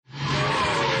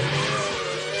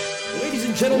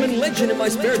and gentlemen, Legend in My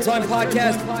Spare Time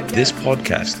podcast. This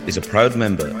podcast is a proud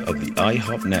member of the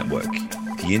IHOP Network,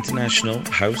 the International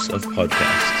House of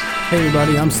Podcasts. Hey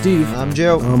everybody, I'm Steve. I'm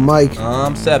Joe. I'm Mike.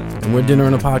 I'm Seb. And we're Dinner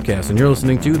and a Podcast, and you're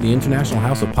listening to the International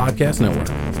House of Podcast Network.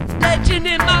 Legend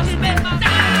in My Spare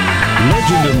Time.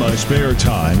 Legend in My Spare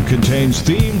Time contains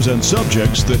themes and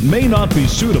subjects that may not be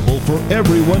suitable for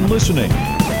everyone listening.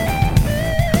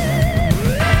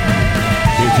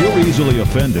 If you're easily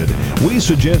offended, we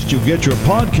suggest you get your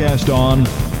podcast on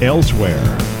elsewhere.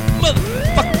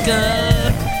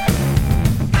 Motherfucker.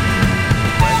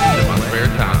 Legend in My Spare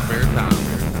Time.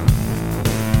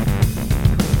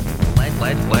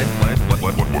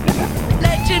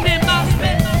 Legend in My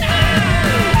Spare Time.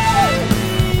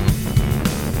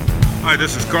 Hi,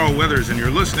 this is Carl Weathers, and you're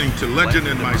listening to Legend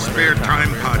in My Spare Time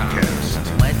podcast.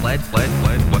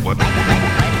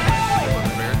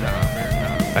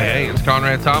 Hey, it's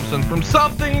Conrad Thompson from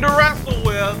Something to Wrestle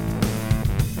With.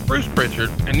 Bruce Pritchard,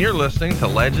 and you're listening to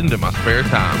Legend in My Spare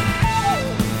Time.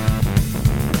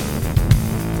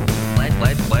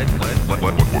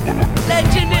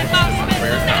 Legend in My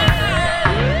Spare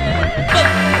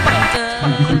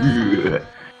Time.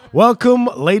 Welcome,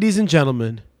 ladies and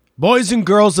gentlemen, boys and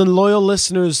girls, and loyal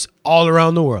listeners all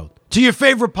around the world, to your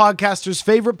favorite podcaster's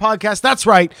favorite podcast. That's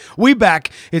right, we back.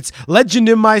 It's Legend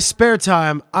in My Spare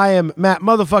Time. I am Matt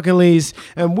motherfucking Lees,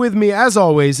 and with me, as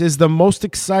always, is the most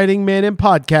exciting man in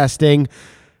podcasting,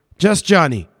 Just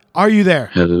Johnny. Are you there?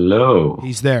 Hello.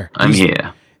 He's there. I'm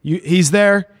here. He's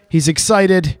there. He's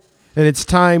excited, and it's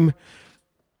time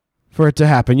for it to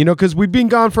happen. You know, because we've been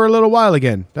gone for a little while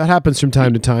again. That happens from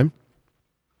time to time.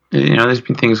 You know, there's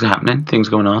been things happening, things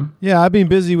going on. Yeah, I've been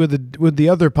busy with the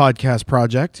other podcast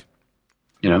project.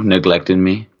 You know, neglecting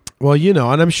me. Well, you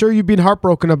know, and I'm sure you've been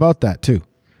heartbroken about that too.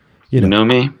 You know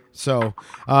me. So,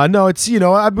 no, it's, you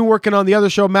know, I've been working on the other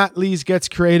show, Matt Lees Gets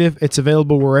Creative. It's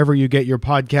available wherever you get your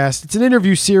podcast. It's an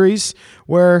interview series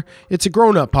where it's a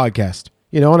grown-up podcast,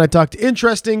 you know, and I talk to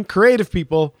interesting, creative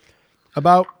people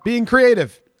about being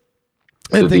creative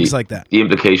and things like that. The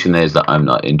implication there is that I'm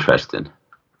not interested.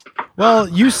 Well,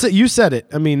 you said it.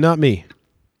 I mean, not me.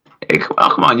 Hey,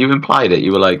 come on, you implied it.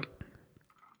 You were like,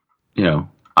 you know,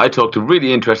 I talk to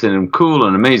really interesting and cool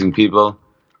and amazing people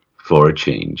for a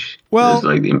change. Well,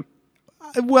 like no.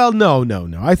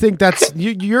 I think that's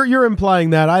you're implying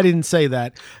that. I didn't say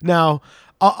that. Now,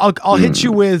 I'll hit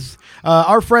you with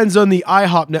our friends on the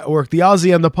IHOP network, the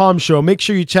Ozzy and the Palm Show. Make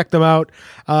sure you check them out.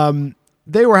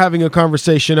 They were having a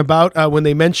conversation about when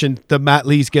they mentioned the Matt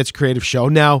Lees Gets Creative show.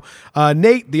 Now,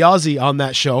 Nate, the Aussie on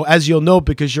that show, as you'll know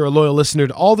because you're a loyal listener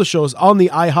to all the shows on the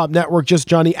IHOP network, Just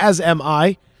Johnny, as am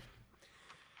I.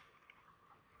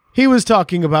 He was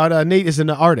talking about, Nate is an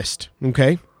artist,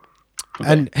 okay?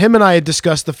 And him and I had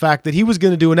discussed the fact that he was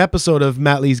going to do an episode of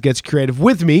Matt Lees Gets Creative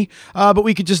with me, but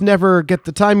we could just never get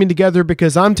the timing together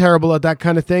because I'm terrible at that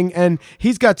kind of thing, and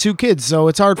he's got 2 kids, so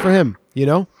it's hard for him, you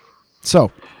know?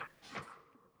 So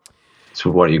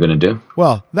what are you going to do?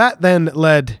 Well, that then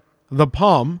led the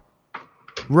Palm,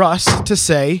 Russ, to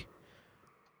say,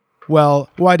 well,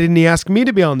 why didn't he ask me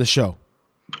to be on the show?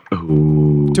 Ooh.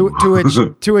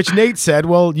 To which Nate said,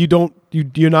 well, you're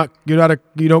not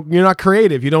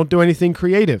creative. You don't do anything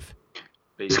creative.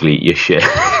 Basically, you're shit.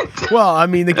 Well, I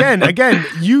mean, again,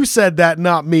 you said that,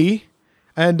 not me.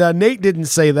 And Nate didn't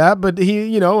say that, but he,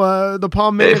 you know, the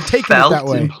Palm may have taken it that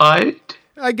way. Implied?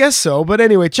 I guess so. But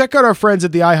anyway, check out our friends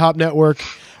at the IHOP Network.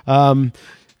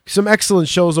 Some excellent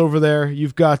shows over there.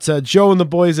 You've got Joe and the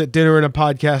boys at Dinner and a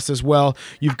Podcast as well.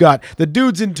 You've got the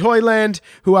dudes in Toyland,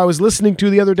 who I was listening to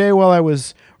the other day while I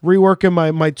was reworking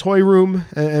my toy room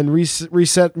and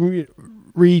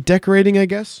redecorating, I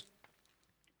guess.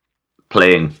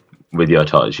 Playing with your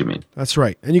toys, you mean? That's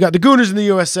right. And you got the Gooners in the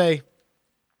USA.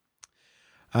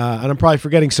 And I'm probably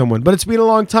forgetting someone, but it's been a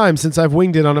long time since I've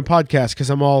winged it on a podcast because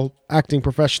I'm all acting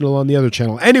professional on the other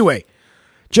channel. Anyway,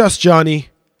 Just Johnny,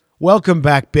 welcome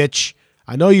back, bitch.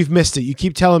 I know you've missed it. You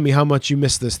keep telling me how much you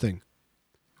missed this thing.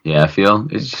 Yeah, it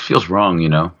just feels wrong, you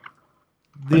know,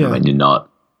 when you're not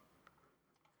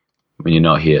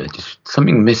here. Just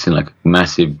something missing, like a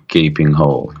massive gaping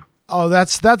hole. Oh,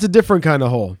 that's a different kind of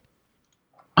hole.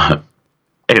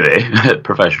 Anyway,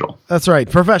 professional. That's right,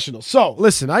 professional. So,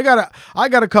 listen, I got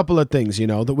a couple of things, you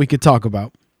know, that we could talk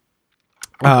about.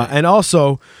 And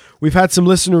also, we've had some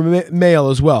listener mail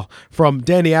as well from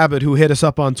Danny Abbott, who hit us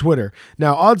up on Twitter.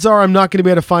 Now, odds are I'm not going to be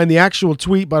able to find the actual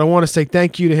tweet, but I want to say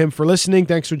thank you to him for listening.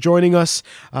 Thanks for joining us,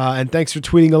 and thanks for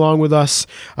tweeting along with us.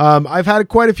 I've had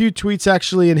quite a few tweets,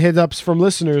 actually, and hit-ups from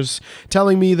listeners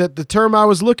telling me that the term I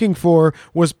was looking for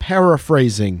was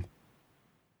paraphrasing,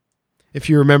 if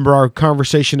you remember our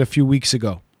conversation a few weeks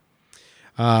ago.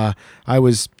 I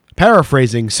was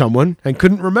paraphrasing someone and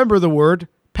couldn't remember the word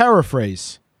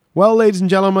paraphrase. Well, ladies and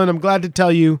gentlemen, I'm glad to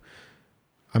tell you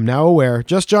I'm now aware.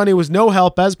 Just Johnny was no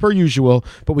help as per usual,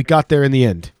 but we got there in the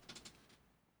end.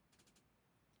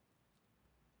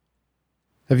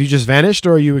 Have you just vanished,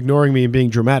 or are you ignoring me and being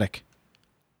dramatic?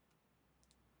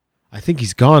 I think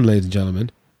he's gone, ladies and gentlemen.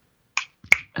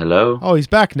 Hello? Oh, he's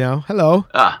back now. Hello.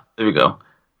 Ah, there we go.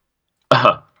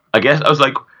 I guess I was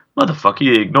like, motherfucker,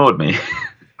 you ignored me.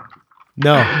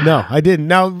 No, I didn't.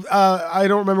 Now, I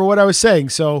don't remember what I was saying,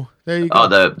 so there you go. Oh,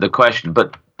 the question.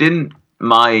 But didn't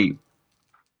my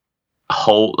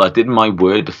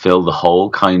word to fill the hole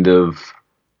kind of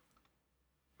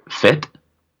fit?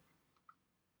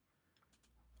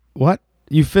 What?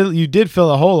 You did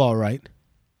fill a hole, all right.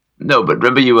 No, but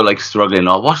remember you were like struggling.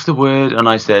 Oh, what's the word? And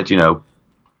I said,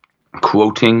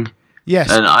 quoting. Yes.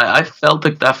 And I felt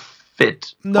like that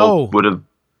fit. No. Would have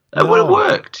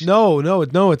worked. No.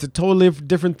 It's a totally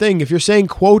different thing. If you're saying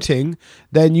quoting,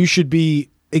 then you should be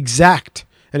exact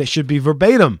and it should be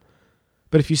verbatim.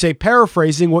 But if you say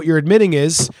paraphrasing, what you're admitting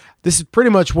is this is pretty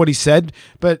much what he said,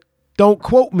 but don't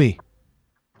quote me.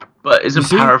 But isn't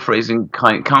paraphrasing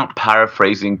can't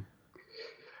paraphrasing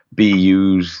be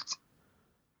used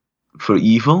for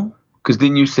evil? Because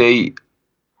then you say,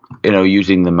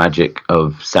 using the magic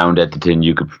of sound editing,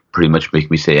 you could pretty much make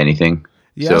me say anything.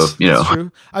 Yes, so, that's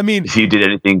true. I mean, if you did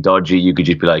anything dodgy, you could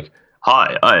just be like,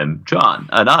 "Hi, I am John,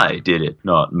 and I did it,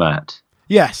 not Matt."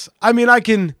 Yes, I mean, I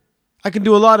can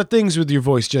do a lot of things with your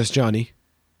voice, Just Johnny.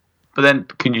 But then,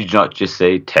 can you not just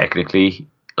say technically,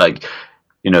 like,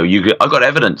 I got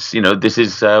evidence. This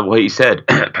is what he said.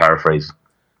 Paraphrase.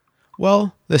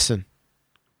 Well, listen.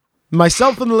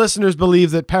 Myself and the listeners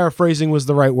believe that paraphrasing was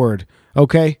the right word.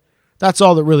 Okay, that's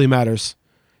all that really matters.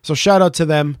 So shout out to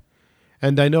them.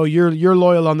 And I know you're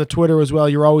loyal on the Twitter as well.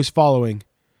 You're always following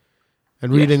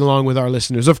and reading along with our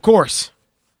listeners, of course.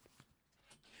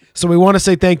 So we want to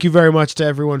say thank you very much to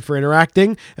everyone for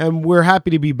interacting, and we're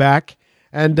happy to be back.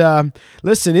 And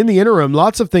listen, in the interim,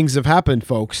 lots of things have happened,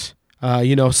 folks.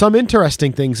 Some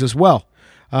interesting things as well.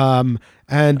 And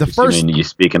the first, you're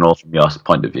speaking all from your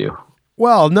point of view.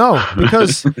 Well, no,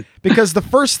 because the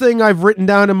first thing I've written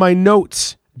down in my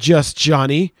notes, Just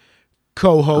Johnny,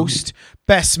 co-host,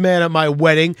 best man at my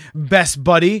wedding, best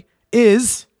buddy,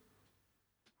 is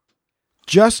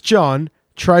Just John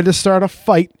tried to start a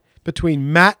fight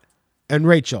between Matt and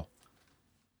Rachel.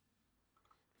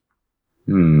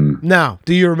 Now,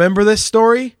 do you remember this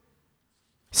story,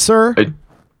 sir?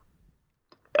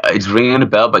 It's ringing a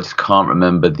bell, but I just can't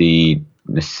remember the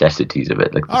necessities of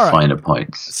it, like the finer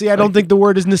points. See, I don't think the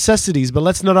word is necessities, but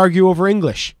let's not argue over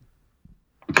English.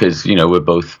 Because, we're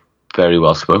both very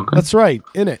well spoken. That's right,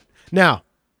 innit? Now,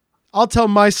 I'll tell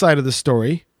my side of the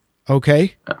story,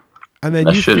 okay? And then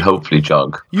that should hopefully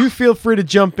jog. You feel free to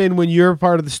jump in when your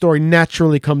part of the story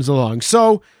naturally comes along.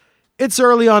 So, it's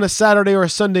early on a Saturday or a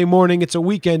Sunday morning. It's a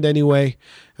weekend anyway.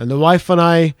 And the wife and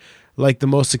I, like the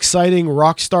most exciting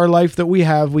rock star life that we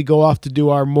have, we go off to do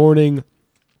our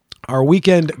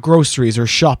weekend groceries or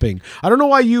shopping. I don't know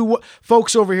why you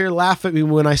folks over here laugh at me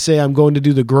when I say I'm going to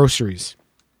do the groceries.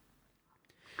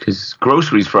 Because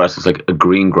groceries for us is like a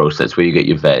greengrocer. That's where you get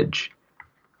your veg.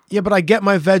 Yeah, but I get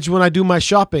my veg when I do my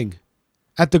shopping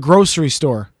at the grocery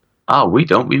store. Oh, we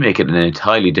don't. We make it an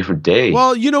entirely different day.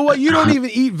 Well, you know what? You don't even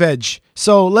eat veg.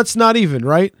 So let's not even,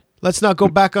 right? Let's not go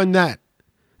back on that.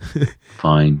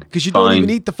 Fine. Because you don't even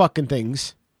eat the fucking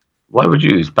things. Why would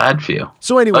you? It's bad for you.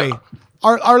 So anyway,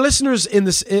 our listeners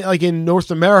in North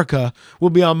America will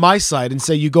be on my side and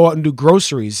say you go out and do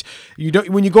groceries.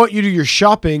 When you go out, you do your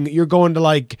shopping. You're going to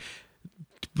like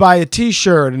buy a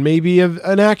T-shirt and maybe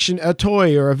a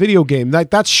toy or a video game.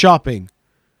 That's shopping.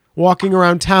 Walking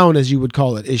around town, as you would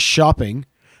call it, is shopping.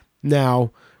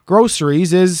 Now,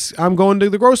 groceries is I'm going to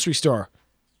the grocery store.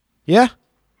 Yeah?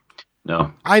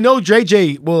 No. I know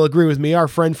JJ will agree with me, our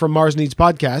friend from Mars Needs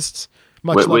Podcasts.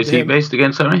 Where's he based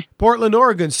again, sorry? Portland,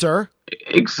 Oregon, sir.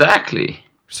 Exactly.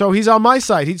 So he's on my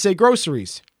side. He'd say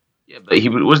groceries. Yeah, but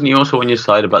wasn't he also on your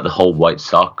side about the whole white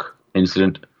sock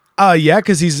incident? Yeah,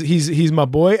 because he's my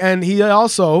boy, and he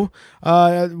also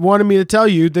wanted me to tell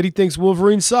you that he thinks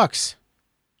Wolverine sucks.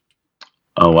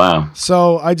 Oh, wow.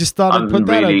 So I just thought I'd put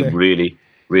that out there.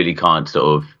 Really can't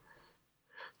sort of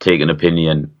take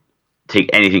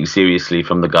anything seriously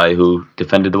from the guy who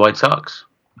defended the White Sox.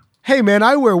 Hey, man,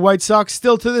 I wear White Sox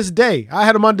still to this day. I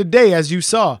had them on today, as you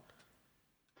saw.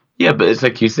 Yeah, but it's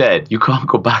like you said, you can't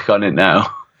go back on it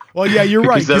now. Well, yeah, you're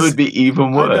right. Because that would be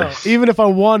even worse. Even if I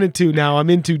wanted to now, I'm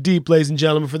in too deep, ladies and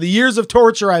gentlemen, for the years of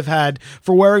torture I've had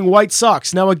for wearing white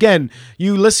socks. Now, again,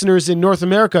 you listeners in North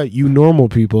America, you normal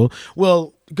people,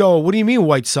 will go, what do you mean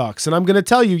white socks? And I'm going to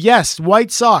tell you, yes,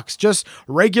 white socks, just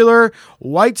regular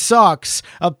white socks.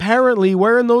 Apparently,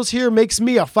 wearing those here makes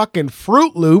me a fucking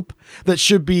Fruit Loop that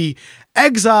should be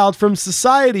exiled from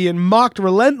society and mocked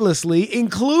relentlessly,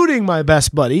 including my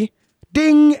best buddy.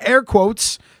 Ding, air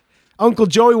quotes. Uncle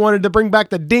Joey wanted to bring back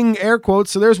the ding, air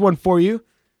quotes, so there's one for you.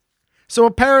 So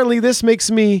apparently this makes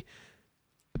me,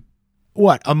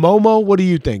 what, a Momo? What do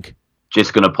you think?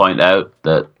 Just going to point out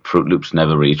that Fruit Loops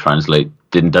never really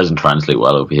doesn't translate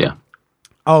well over here.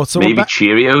 Oh, so maybe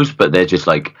Cheerios, but they're just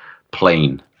like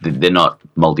plain. They're not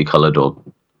multicolored or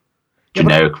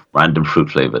generic random fruit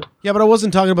flavored. Yeah, but I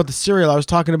wasn't talking about the cereal. I was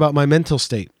talking about my mental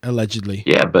state, allegedly.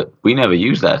 Yeah, but we never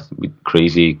use that.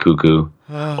 Crazy, cuckoo.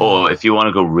 Or if you want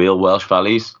to go real Welsh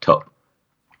Valleys, Tup.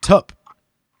 Tup.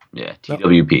 Yeah,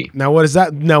 TWP. Now what does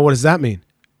that mean?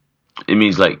 It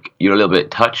means like you're a little bit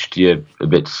touched, you're a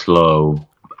bit slow.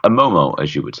 A Momo,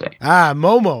 as you would say. Ah,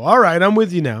 Momo. All right, I'm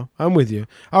with you now. I'm with you.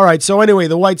 All right, so anyway,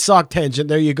 the white sock tangent,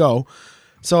 there you go.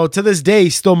 So to this day, he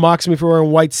still mocks me for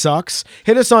wearing white socks.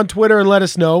 Hit us on Twitter and let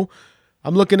us know.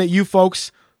 I'm looking at you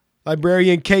folks,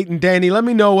 Librarian Kate and Danny. Let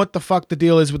me know what the fuck the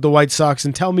deal is with the white socks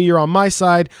and tell me you're on my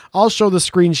side. I'll show the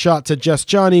screenshot to Just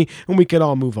Johnny and we can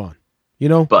all move on. You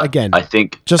know, but again, I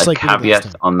think just a like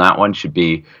caveat on that one should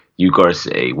be you got to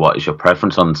say what is your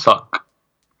preference on the sock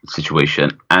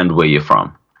situation and where you're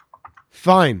from.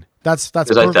 Fine, that's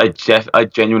because I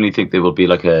genuinely think there will be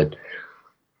like a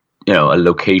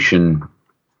location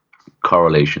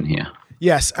correlation here.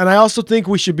 Yes, and I also think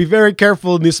we should be very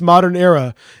careful in this modern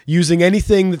era using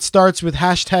anything that starts with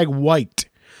hashtag white.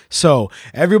 So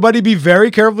everybody be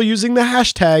very careful using the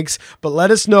hashtags, but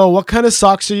let us know what kind of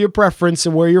socks are your preference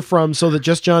and where you're from so that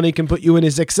Just Johnny can put you in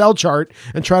his Excel chart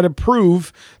and try to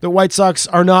prove that white socks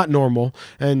are not normal.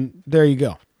 And there you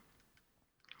go.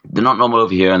 They're not normal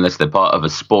over here unless they're part of a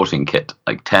sporting kit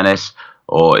like tennis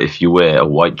or if you wear a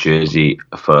white jersey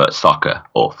for soccer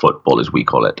or football as we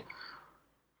call it.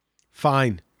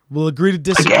 Fine. We'll agree to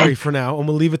disagree for now and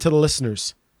we'll leave it to the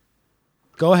listeners.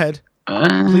 Go ahead.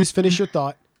 Please finish your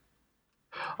thought.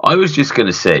 I was just going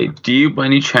to say, do you by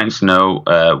any chance know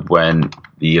when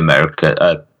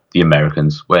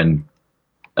when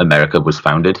America was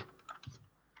founded?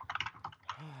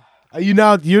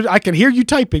 I can hear you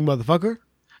typing, motherfucker.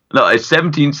 No, it's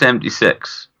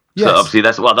 1776. Yes. So obviously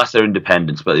that's their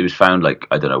independence, but it was found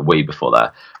way before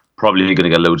that. Probably going to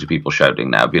get loads of people shouting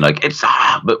now, being like,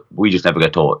 but we just never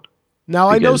get taught. Now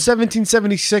I know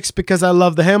 1776 because I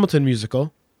love the Hamilton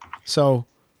musical. So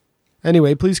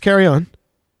anyway, please carry on.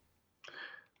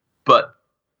 But,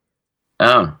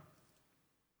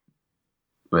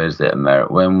 where's the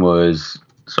America?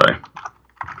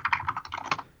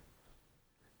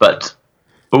 But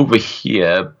over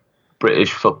here,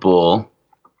 British football,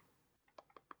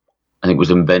 I think, was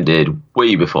invented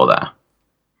way before that.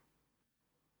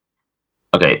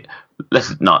 Okay,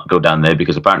 let's not go down there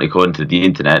because apparently, according to the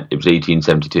internet, it was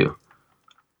 1872.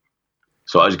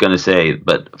 So I was going to say,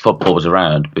 but football was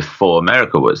around before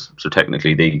America was. So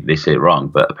technically, they say it wrong,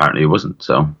 but apparently it wasn't.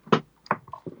 So,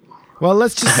 well,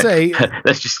 let's just say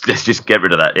let's just get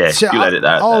rid of that. Yeah, you edit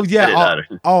that. Oh yeah,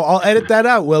 I'll edit that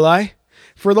out. Will I?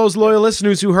 For those loyal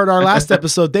listeners who heard our last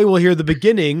episode, they will hear the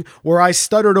beginning where I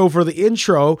stuttered over the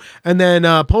intro, and then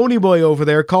Ponyboy over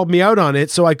there called me out on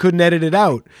it, so I couldn't edit it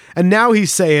out. And now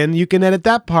he's saying you can edit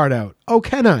that part out. Oh,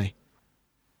 can I?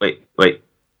 Wait.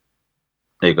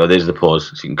 There you go. There's the pause,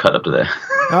 so you can cut up to there.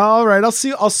 All right, I'll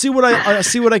see what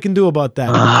I can do about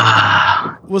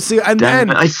that. We'll see. And then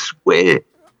I swear,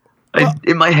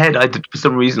 in my head, for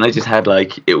some reason I just had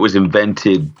it was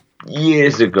invented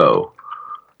years ago,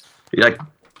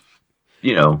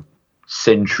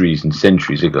 centuries and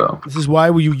centuries ago. This is why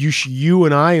you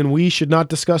and I and we should not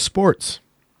discuss sports.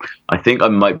 I think I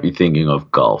might be thinking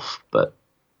of golf, but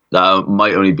that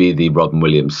might only be the Robin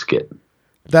Williams skit.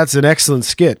 That's an excellent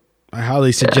skit. I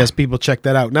highly suggest people check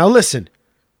that out. Now, listen,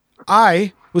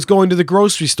 I was going to the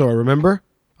grocery store, remember?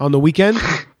 On the weekend?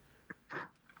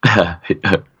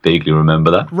 Vaguely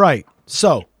remember that. Right.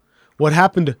 So, what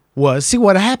happened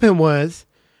was,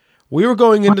 we were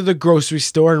going into the grocery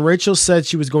store, and Rachel said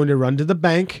she was going to run to the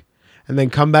bank and then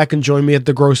come back and join me at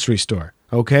the grocery store.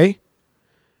 Okay?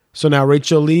 So now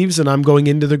Rachel leaves, and I'm going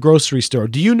into the grocery store.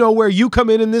 Do you know where you come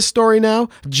in this story now,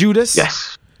 Judas?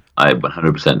 Yes. I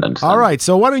 100% understand. All right,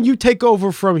 so why don't you take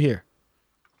over from here?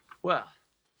 Well,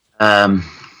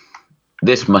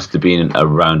 this must have been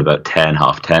around about 10,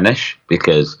 half 10-ish,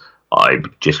 because I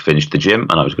just finished the gym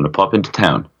and I was going to pop into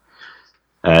town.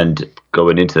 And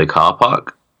going into the car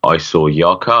park, I saw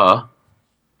your car,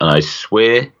 and I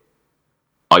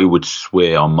would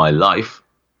swear on my life,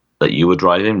 that you were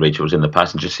driving. Rachel was in the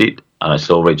passenger seat, and I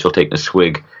saw Rachel taking a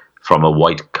swig from a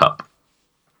white cup.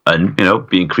 And,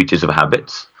 being creatures of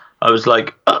habits, I was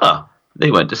like,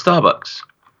 they went to Starbucks.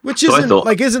 Which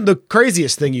isn't the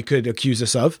craziest thing you could accuse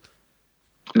us of.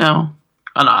 No.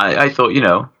 And I thought,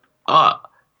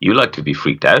 you like to be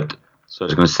freaked out. So I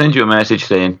was going to send you a message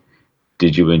saying,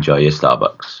 did you enjoy your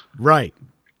Starbucks? Right.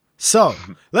 So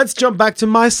let's jump back to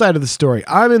my side of the story.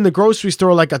 I'm in the grocery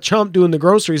store like a chump doing the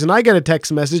groceries, and I get a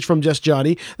text message from Just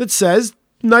Johnny that says,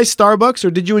 nice Starbucks, or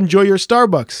did you enjoy your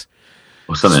Starbucks?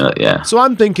 Or something like that, yeah. So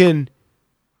I'm thinking,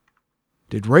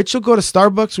 did Rachel go to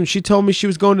Starbucks when she told me she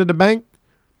was going to the bank?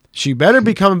 She better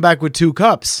be coming back with 2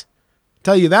 cups.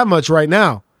 Tell you that much right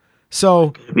now.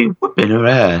 So be whipping her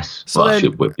ass. So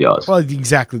she'll whip yours. Well,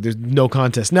 exactly. There's no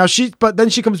contest. Now but then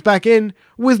she comes back in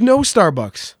with no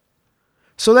Starbucks.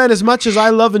 So then, as much as I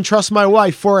love and trust my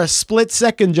wife, for a split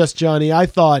second, Just Johnny, I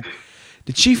thought,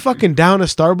 did she fucking down a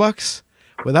Starbucks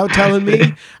without telling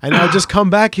me? And I'll just come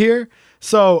back here.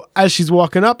 So as she's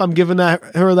walking up, I'm giving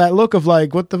her that look of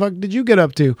like, what the fuck did you get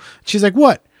up to? She's like,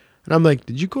 what? And I'm like,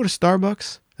 did you go to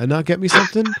Starbucks and not get me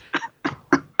something?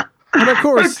 And of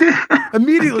course,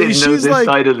 immediately she's like,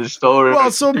 side of the story. Well,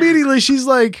 so immediately she's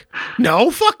like, no,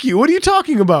 fuck you. What are you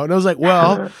talking about? And I was like,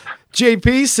 well,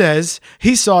 JP says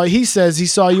he saw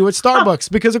you at Starbucks,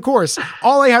 because of course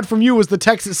all I had from you was the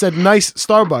text that said nice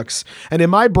Starbucks, and in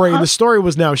my brain the story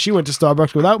was now she went to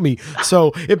Starbucks without me,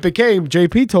 so it became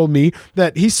JP told me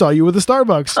that he saw you with the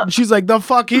Starbucks, and she's like, the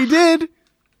fuck he did.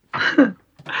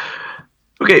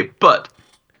 Okay, but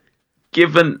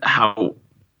given how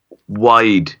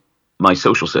wide my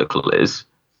social circle is,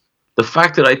 the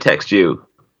fact that I text you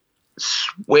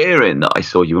swearing that I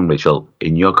saw you and Rachel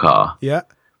in your car, yeah.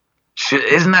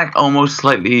 Isn't that almost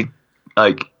slightly,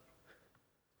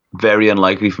 very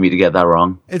unlikely for me to get that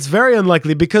wrong? It's very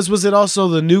unlikely, because was it also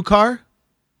the new car?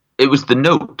 It was the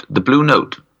Note, the blue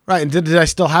Note. Right, and did I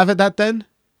still have it then?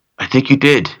 I think you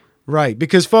did. Right,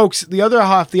 because folks, the other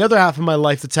half of my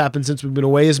life that's happened since we've been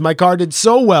away is my car did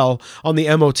so well on the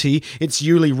MOT, its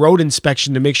yearly road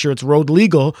inspection to make sure it's road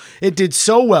legal. It did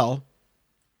so well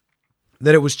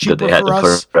that it was cheaper for us. They had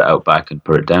to put it out back and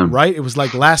put it down. Right, it was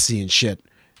like Lassie and shit.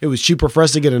 It was cheaper for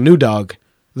us to get a new dog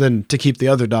than to keep the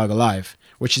other dog alive,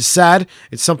 which is sad.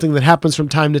 It's something that happens from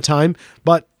time to time,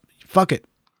 but fuck it.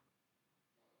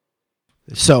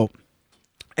 So,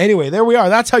 anyway, there we are.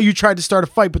 That's how you tried to start a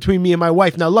fight between me and my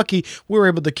wife. Now, lucky we were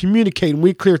able to communicate and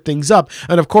we cleared things up.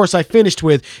 And of course, I finished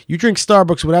with, you drink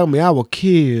Starbucks without me, I will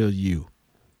kill you.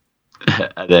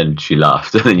 And then she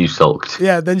laughed, and then you sulked.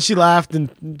 Yeah, then she laughed and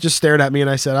just stared at me,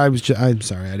 and I said, I'm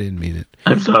sorry, I didn't mean it.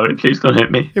 I'm sorry, please don't hit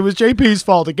me. It was JP's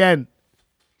fault again.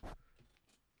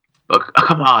 Look,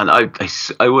 come on,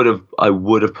 I would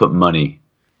have put money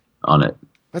on it.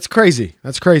 That's crazy.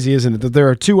 That's crazy, isn't it? That there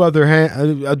are 2 other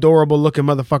adorable looking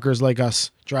motherfuckers like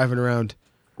us driving around.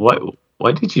 Why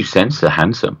did you censor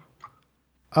handsome?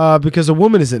 Because a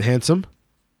woman isn't handsome.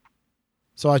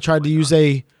 So I tried to use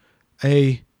a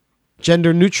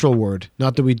gender neutral word.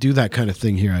 Not that we do that kind of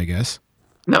thing here, I guess.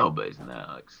 No, but isn't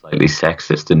that slightly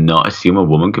sexist to not assume a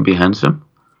woman can be handsome?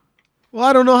 Well,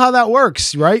 I don't know how that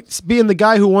works, right? Being the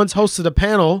guy who once hosted a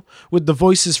panel with the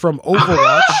voices from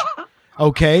Overwatch,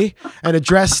 okay, and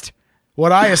addressed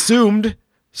what I assumed.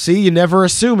 See, you never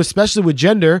assume, especially with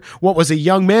gender. What was a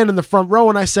young man in the front row,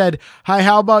 and I said, "Hi,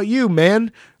 how about you,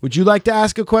 man? Would you like to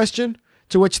ask a question?"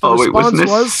 To which the response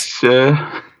was,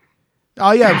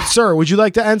 "Oh yeah, sir. Would you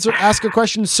like to ask a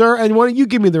question, sir?" And why don't you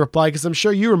give me the reply, because I'm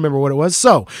sure you remember what it was.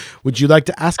 So, would you like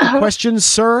to ask a question,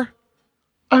 sir?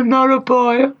 I'm not a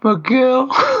boy. I'm a girl.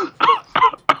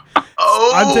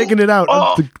 I'm taking it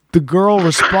out. The girl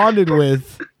responded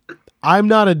with, "I'm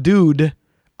not a dude.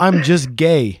 I'm just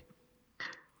gay."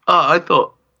 Oh, I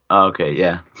thought. Oh, okay,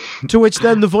 yeah. To which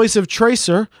then the voice of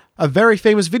Tracer, a very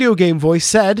famous video game voice,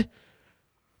 said,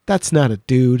 "That's not a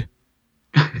dude."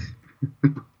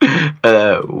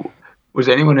 Was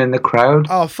anyone in the crowd?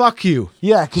 Oh, fuck you.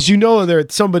 Yeah, because you know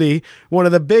there's somebody, one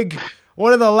of the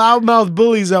loudmouth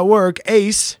bullies at work,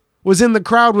 Ace, was in the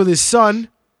crowd with his son.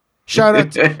 Shout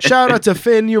out to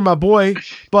Finn, you're my boy.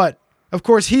 But, of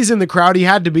course, he's in the crowd. He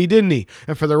had to be, didn't he?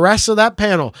 And for the rest of that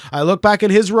panel, I look back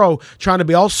in his row, trying to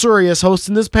be all serious,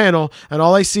 hosting this panel, and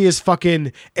all I see is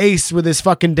fucking Ace with his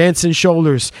fucking dancing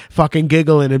shoulders, fucking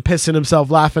giggling and pissing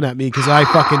himself laughing at me because I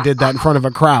fucking did that in front of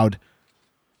a crowd.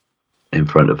 In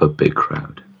front of a big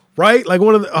crowd. Right? Like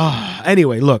one of the...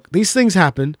 anyway, look, these things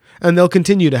happen, and they'll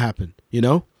continue to happen, you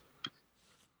know?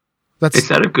 Is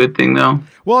that a good thing, though?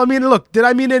 Well, I mean, look, did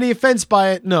I mean any offense by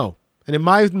it? No. And in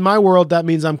my world, that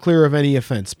means I'm clear of any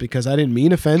offense, because I didn't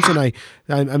mean offense, and I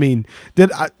mean,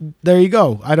 there you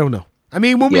go. I don't know. I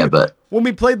mean, when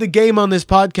we played the game on this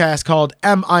podcast called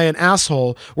Am I an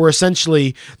Asshole, where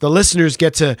essentially the listeners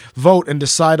get to vote and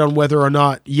decide on whether or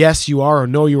not yes you are or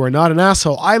no you are not an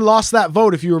asshole. I lost that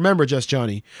vote, if you remember, Just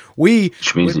Johnny.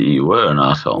 Which means that you were an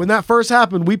asshole. When that first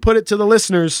happened, we put it to the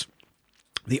listeners.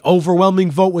 The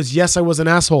overwhelming vote was yes, I was an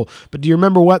asshole. But do you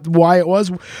remember why it was?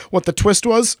 What the twist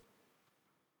was?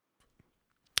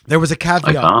 There was a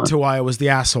caveat to why I was the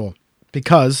asshole.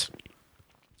 Because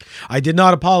I did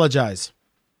not apologize.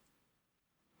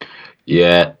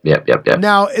 Yeah.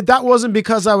 Now, that wasn't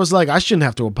because I was like, I shouldn't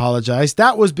have to apologize.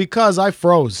 That was because I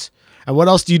froze. And what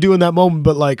else do you do in that moment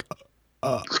but like...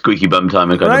 squeaky bum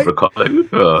time and kind of recall.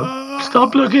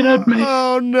 Stop looking at me.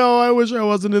 Oh, no, I wish I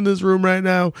wasn't in this room right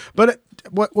now. But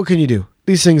what can you do?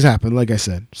 These things happen, like I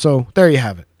said. So there you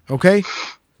have it, okay?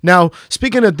 Now,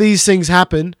 speaking of these things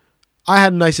happen, I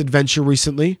had a nice adventure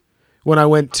recently when I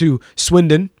went to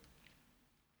Swindon.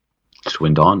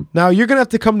 Swindon. Now, you're going to have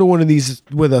to come to one of these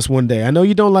with us one day. I know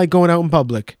you don't like going out in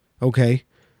public, okay?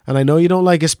 And I know you don't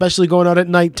like especially going out at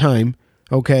nighttime,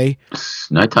 okay?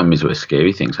 Nighttime is where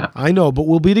scary things happen. I know, but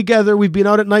we'll be together. We've been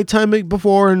out at nighttime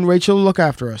before, and Rachel will look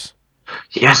after us.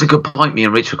 Yeah, that's a good point. Me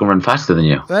and Rachel can run faster than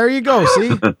you. There you go,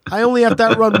 see? I only have to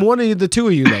outrun one of the two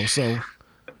of you, though, so...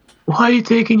 Why are you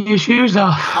taking your shoes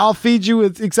off? I'll feed you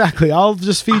I'll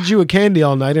just feed you a candy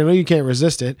all night. I know you can't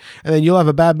resist it. And then you'll have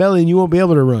a bad belly and you won't be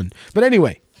able to run. But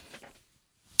anyway,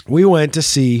 we went to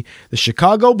see the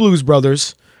Chicago Blues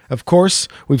Brothers. Of course,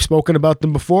 we've spoken about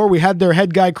them before. We had their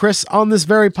head guy, Chris, on this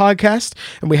very podcast.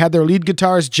 And we had their lead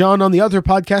guitarist, John, on the other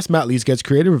podcast. Matt Lees Gets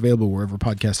Creative, available wherever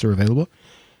podcasts are available.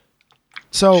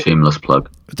 So, shameless plug.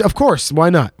 Of course. Why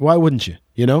not? Why wouldn't you?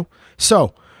 You know?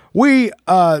 So...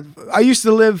 I used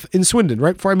to live in Swindon,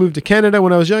 right before I moved to Canada.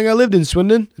 When I was young, I lived in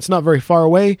Swindon. It's not very far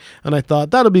away. And I thought,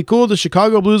 that'll be cool. The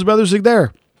Chicago Blues Brothers are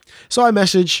there. So I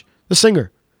messaged the singer.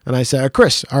 And I said,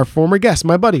 Chris, our former guest,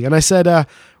 my buddy. And I said, I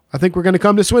think we're going to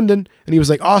come to Swindon. And he was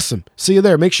like, awesome. See you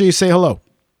there. Make sure you say hello.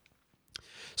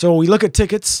 So we look at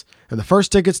tickets. And the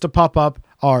first tickets to pop up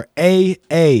are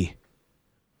AA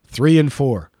 3 and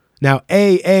 4. Now,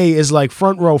 AA is like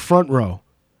front row.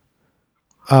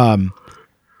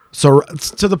 So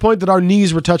to the point that our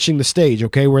knees were touching the stage,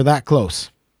 okay? We're that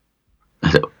close.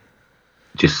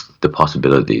 Just the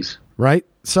possibilities. Right?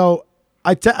 So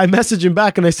I messaged him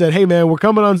back and I said, hey, man, we're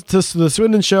coming on to the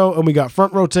Swindon show and we got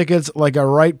front row tickets like a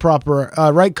right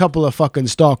couple of fucking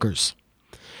stalkers.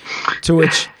 To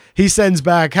which he sends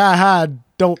back,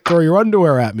 don't throw your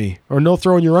underwear at me, or no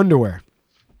throwing your underwear.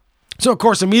 So, of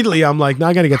course, immediately I'm like,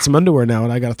 I got to get some underwear now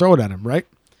and I got to throw it at him, right?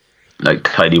 Like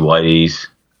tidy whities.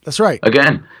 That's right.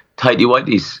 Again, tidy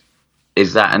whities.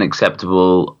 Is that an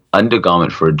acceptable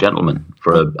undergarment for a gentleman,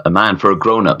 for a man, for a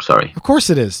grown-up, sorry? Of course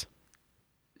it is.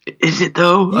 Is it,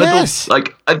 though? Yes. I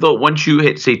thought once you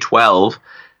hit, say, 12,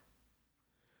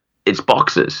 it's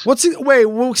boxers.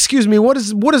 Excuse me. What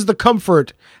does the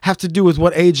comfort have to do with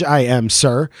what age I am,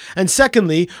 sir? And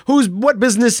secondly, what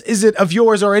business is it of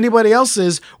yours or anybody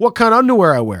else's what kind of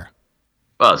underwear I wear?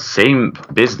 Well, same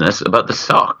business about the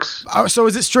socks. So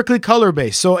is it strictly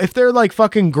color-based? So if they're like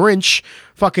fucking Grinch,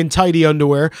 fucking tidy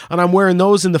underwear, and I'm wearing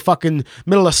those in the fucking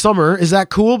middle of summer, is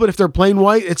that cool? But if they're plain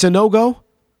white, it's a no-go?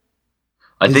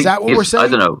 Is that what we're saying? I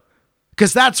don't know.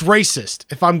 Because that's racist,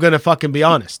 if I'm going to fucking be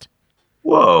honest.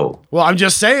 Whoa. Well, I'm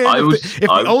just saying, if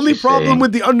the only problem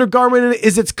with the undergarment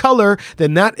is its color,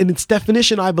 then that in its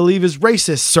definition, I believe, is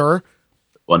racist, sir.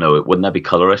 Well, no, wouldn't that be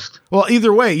colorist? Well,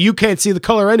 either way, you can't see the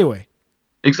color anyway.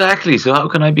 Exactly. So how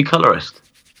can I be colorist?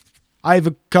 I have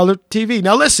a colored TV.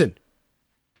 Now listen.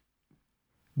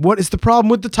 What is the problem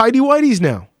with the tidy whities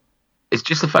now? It's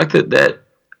just the fact that they're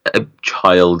a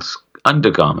child's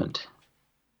undergarment.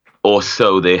 Or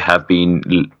so they have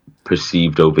been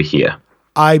perceived over here.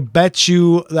 I bet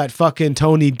you that fucking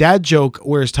Tony dad joke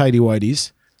wears tidy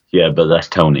whities. Yeah, but that's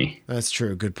Tony. That's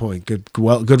true. Good point.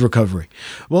 Good recovery.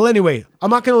 Well, anyway, I'm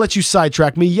not going to let you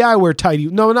sidetrack me. Yeah, I wear tidy.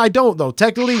 No, and I don't, though.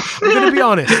 Technically, I'm going to be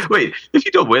honest. Wait, if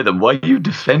you don't wear them, why are you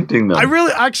defending them? I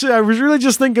was really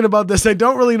just thinking about this. I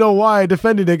don't really know why I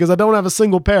defended it because I don't have a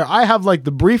single pair. I have like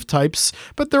the brief types,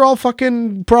 but they're all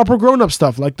fucking proper grown-up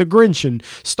stuff, like the Grinch and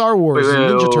Star Wars and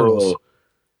Ninja Turtles.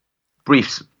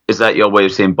 Briefs, is that your way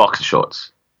of saying boxer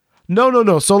shorts?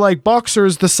 No. So like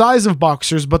boxers, the size of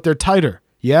boxers, but they're tighter.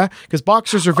 Yeah, because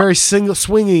boxers are very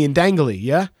swingy and dangly,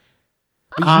 yeah?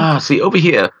 See, over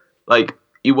here, like,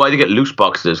 you either get loose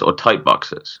boxers or tight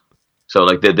boxers. So,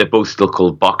 like, they're both still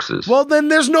called boxers. Well, then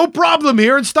there's no problem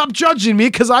here, and stop judging me,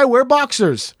 because I wear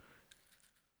boxers.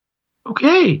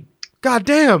 Okay. God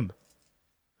damn.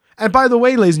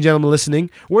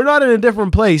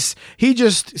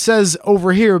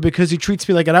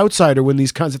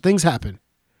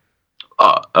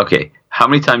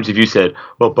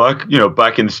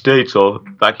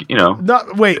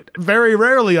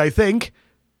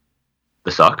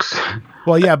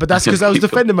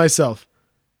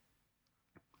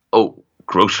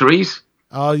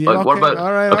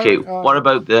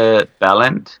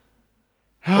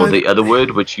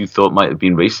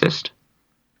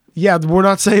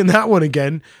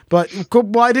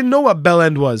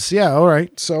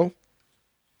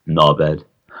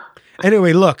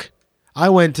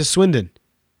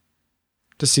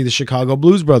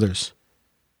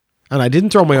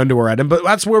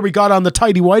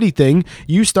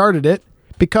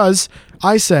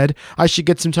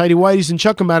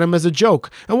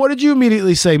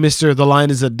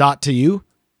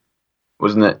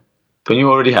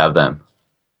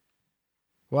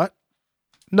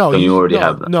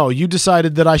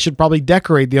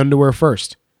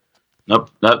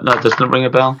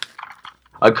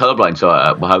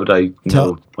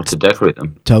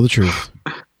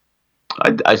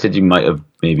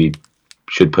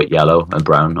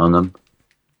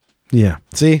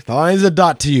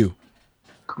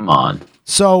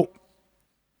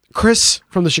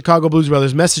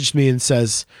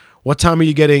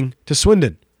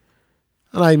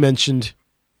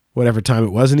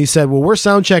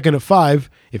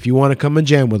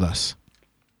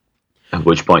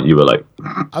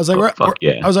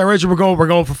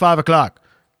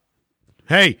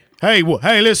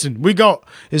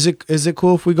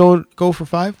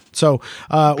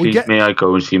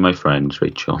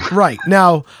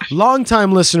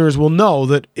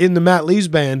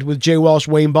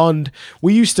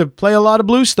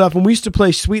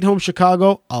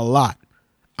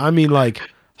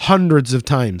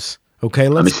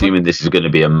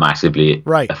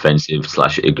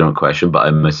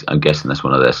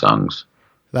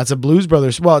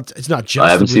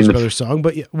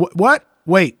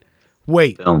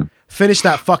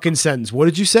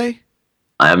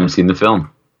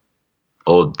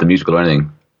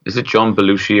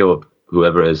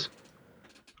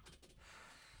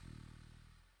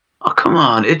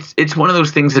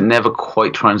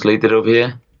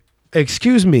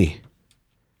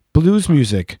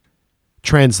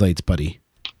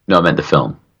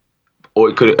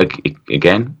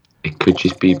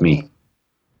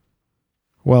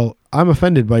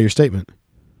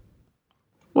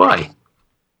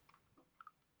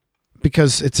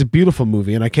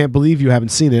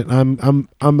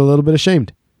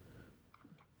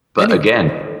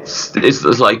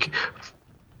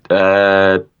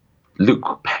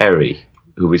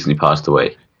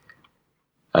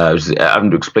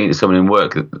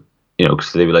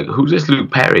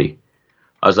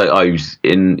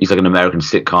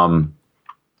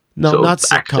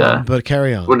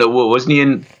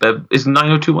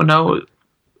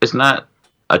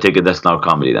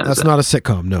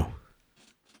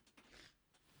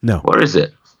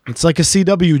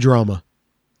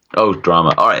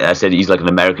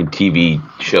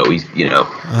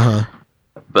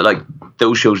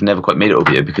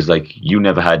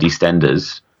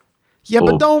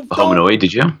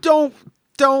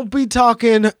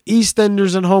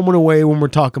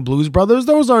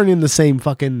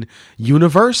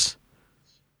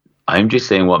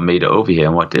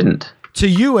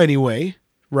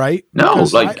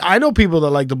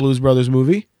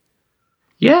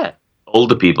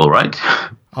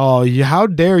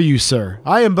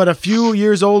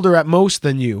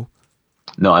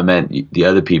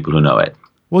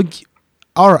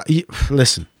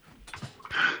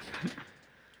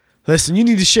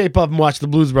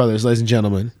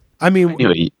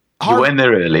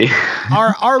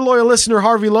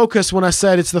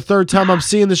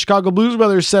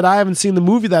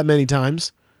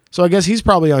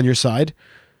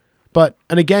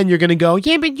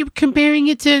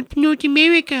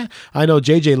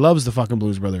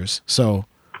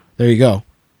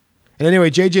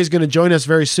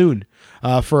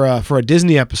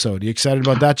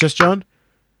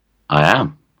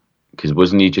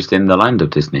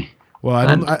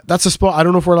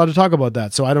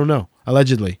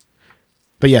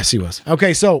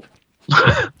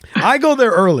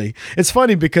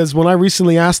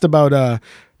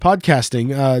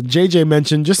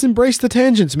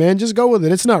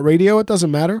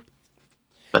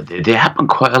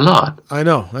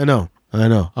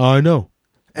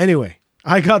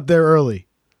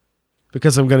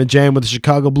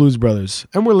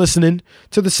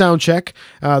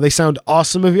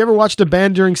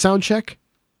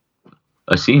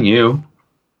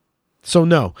 So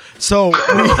no. So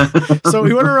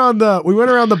we went around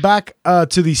the back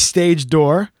to the stage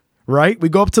door, right? We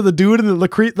go up to the dude in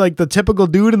the typical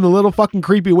dude in the little fucking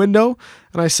creepy window,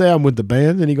 and I say I'm with the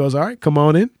band, and he goes, "All right, come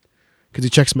on in," because he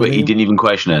checks my name. He didn't even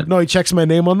question it. No, he checks my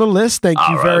name on the list. Thank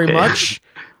you very much.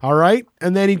 All right,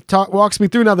 and then he walks me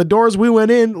through. Now the doors we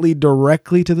went in lead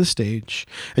directly to the stage,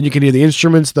 and you can hear the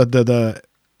instruments, the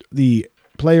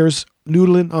players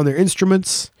noodling on their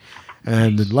instruments,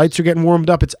 and the lights are getting warmed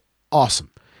up. It's awesome.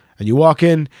 And you walk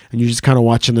in and you're just kind of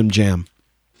watching them jam.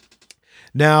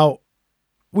 Now,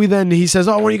 he says,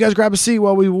 "Oh, why don't you guys grab a seat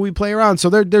while we play around?" So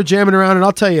they're jamming around, and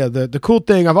I'll tell you, the cool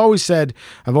thing, I've always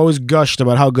gushed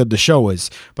about how good the show is,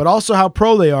 but also how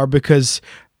pro they are, because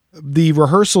the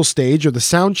rehearsal stage or the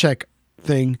sound check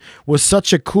thing was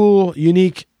such a cool,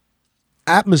 unique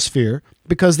atmosphere,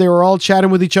 because they were all chatting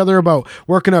with each other about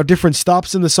working out different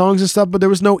stops in the songs and stuff, but there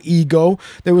was no ego.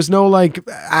 There was no like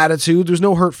attitude. There was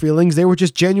no hurt feelings. They were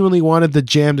just genuinely wanted the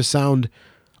jam to sound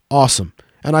awesome.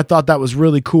 And I thought that was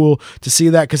really cool to see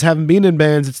that, because having been in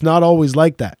bands, it's not always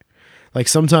like that. Like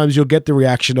sometimes you'll get the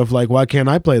reaction of like, "Why can't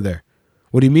I play there?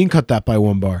 What do you mean cut that by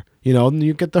one bar?" You know, and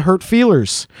you get the hurt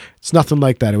feelers. It's nothing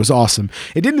like that. It was awesome.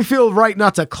 It didn't feel right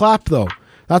not to clap though.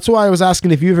 That's why I was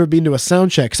asking if you've ever been to a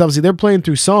sound check. Because obviously they're playing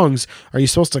through songs. Are you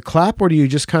supposed to clap, or do you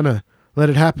just kind of let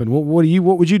it happen? What would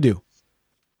you do?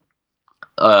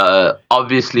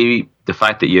 Obviously, the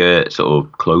fact that you're sort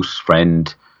of close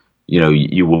friend,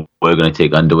 you were going to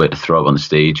take underwear to throw up on the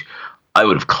stage, I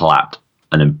would have clapped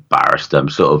and embarrassed them,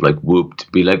 sort of like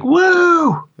whooped, be like,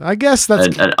 "Woo!" I guess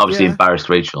that's... And obviously embarrassed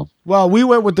Rachel. Well, we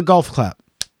went with the golf clap.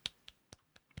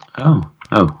 Oh,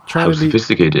 how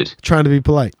sophisticated. Trying to be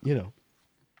polite,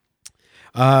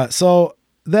 So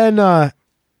then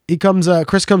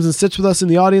Chris comes and sits with us in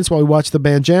the audience while we watch the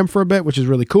band jam for a bit, which is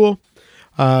really cool.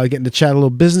 Getting to chat a little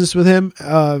business with him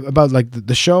about like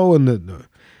the show and the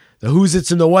who's its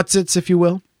and the what's its, if you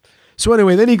will. So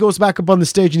anyway, then he goes back up on the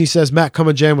stage and he says, "Matt, come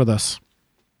and jam with us."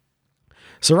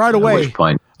 So right away,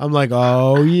 I'm like,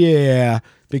 "Oh yeah,"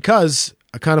 because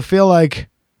I kind of feel like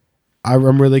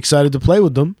I'm really excited to play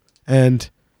with them, and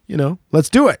let's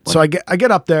do it. So I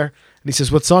get up there. And he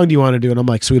says, "What song do you want to do?" And I'm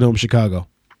like, "Sweet Home Chicago."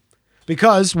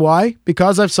 Because, why?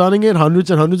 Because I've sung it hundreds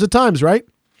and hundreds of times, right?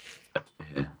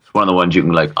 It's one of the ones you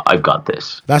can like, "I've got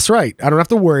this." That's right. I don't have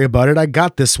to worry about it. I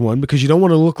got this one, because you don't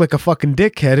want to look like a fucking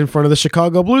dickhead in front of the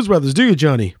Chicago Blues Brothers, do you,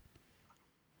 Johnny?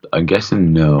 I'm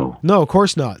guessing no. No, of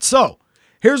course not. So,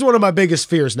 here's one of my biggest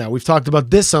fears now. We've talked about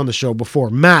this on the show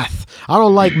before. Math. I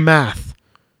don't like math.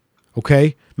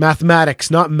 Okay?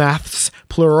 Mathematics, not maths,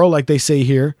 plural, like they say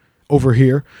here. Over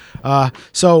here.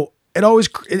 So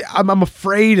I'm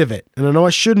afraid of it. And I know I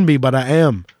shouldn't be, but I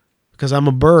am. Because I'm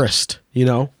a burist,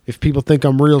 If people think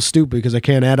I'm real stupid because I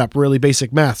can't add up really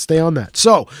basic math, stay on that.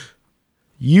 So,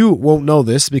 you won't know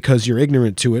this because you're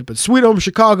ignorant to it, but Sweet Home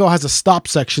Chicago has a stop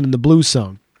section in the blues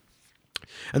song.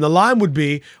 And the line would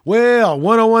be, "Well,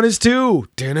 101 is 2.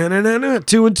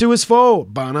 2 and 2 is 4.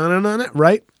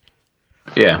 Right?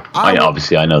 Yeah. I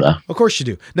know that. Of course you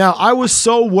do. Now, I was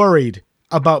so worried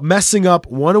about messing up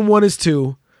 1 and 1 is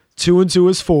 2, 2 and 2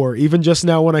 is 4. Even just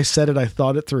now when I said it, I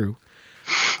thought it through.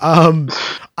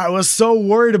 I was so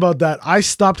worried about that, I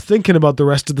stopped thinking about the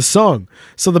rest of the song.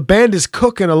 So the band is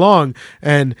cooking along,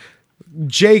 and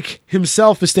Jake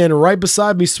himself is standing right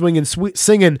beside me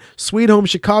singing Sweet Home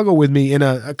Chicago with me in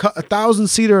a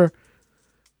 1,000-seater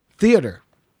theater.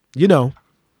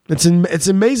 It's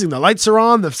amazing. The lights are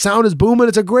on, the sound is booming.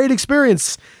 It's a great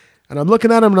experience. And I'm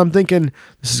looking at him and I'm thinking,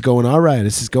 this is going all right.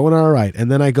 This is going all right. And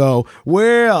then I go,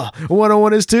 "Well,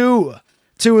 101 is 2.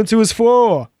 2 and 2 is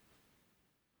 4.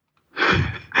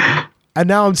 And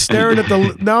now I'm staring at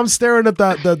the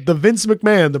Vince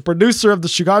McMahon, the producer of the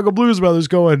Chicago Blues Brothers,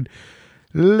 going,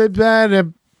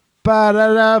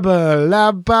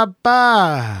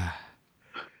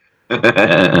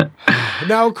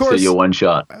 Now, of course, so you're one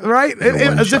shot, right?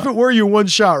 As if it were your one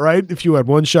shot, right? If you had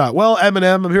one shot. Well,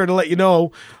 Eminem, I'm here to let you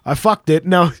know I fucked it.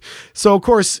 Now, so of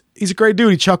course he's a great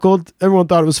dude. He chuckled. Everyone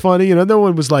thought it was funny. No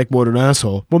one was like, "What an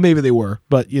asshole." Well, maybe they were,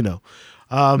 but not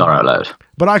out loud.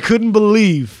 But I couldn't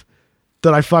believe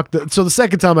that I fucked it. So the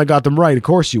second time I got them right, of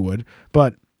course you would,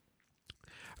 but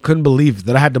I couldn't believe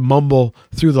that I had to mumble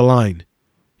through the line.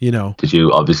 Did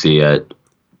you obviously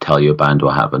tell your band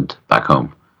what happened back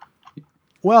home?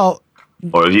 Well,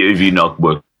 or have you not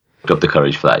worked up the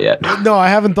courage for that yet? No, I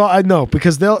haven't thought. I know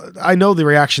because I know the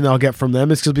reaction I'll get from them.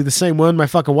 It's going to be the same one my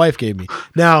fucking wife gave me.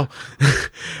 Now,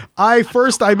 I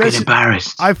messaged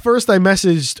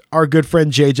our good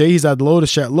friend JJ. He's had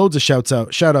loads of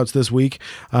shout outs this week,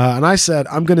 and I said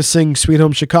I'm going to sing "Sweet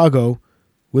Home Chicago"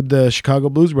 with the Chicago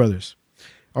Blues Brothers.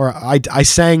 or I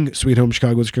sang Sweet Home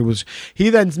Chicago. He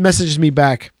then messages me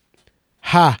back,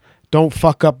 "Ha, don't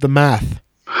fuck up the math."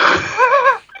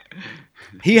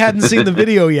 He hadn't seen the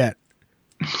video yet.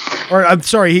 Or I'm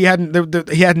sorry, he hadn't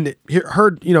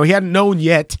heard, he hadn't known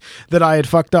yet that I had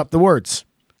fucked up the words.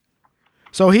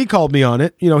 So he called me on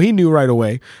it. He knew right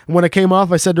away. And when it came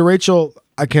off, I said to Rachel,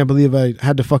 I can't believe I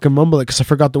had to fucking mumble it because I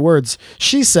forgot the words.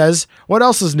 She says, what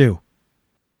else is new?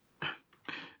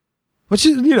 Which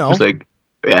is, It's like,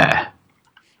 yeah.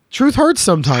 Truth hurts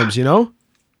sometimes,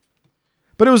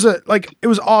 But it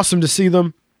was awesome to see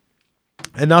them.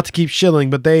 And not to keep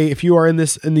shilling, but if you are in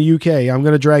the UK, I'm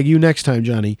going to drag you next time,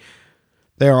 Johnny.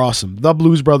 They are awesome.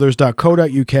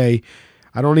 TheBluesBrothers.co.uk.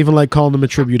 I don't even like calling them a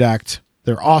tribute act.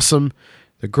 They're awesome.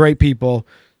 They're great people.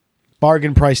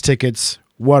 Bargain price tickets.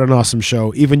 What an awesome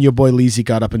show. Even your boy Leezy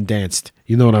got up and danced.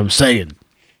 You know what I'm saying?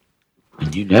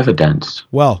 You never danced.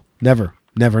 Well, never.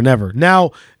 Never, never.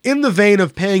 Now, in the vein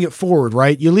of paying it forward,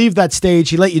 right? You leave that stage.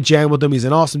 He let you jam with him. He's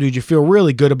an awesome dude. You feel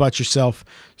really good about yourself.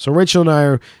 So Rachel and I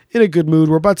are in a good mood.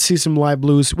 We're about to see some live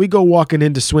blues. We go walking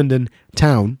into Swindon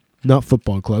Town, not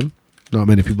football club. Not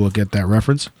many people will get that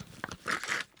reference.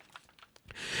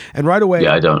 And right away...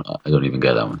 Yeah, I don't even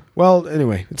get that one. Well,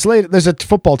 anyway, it's late. There's a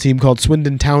football team called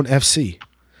Swindon Town FC.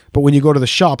 But when you go to the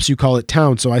shops, you call it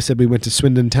Town. So I said we went to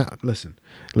Swindon Town.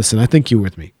 Listen, I think you're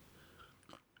with me.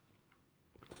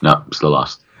 No, still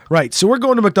lost. Right, so we're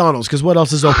going to McDonald's because what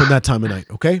else is open that time of night,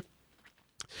 okay?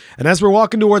 And as we're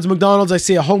walking towards McDonald's, I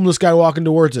see a homeless guy walking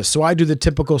towards us. So I do the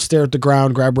typical stare at the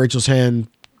ground, grab Rachel's hand,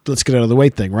 let's get out of the way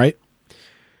thing, right?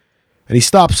 And he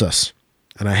stops us.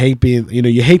 And I hate being,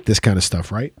 you hate this kind of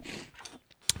stuff, right?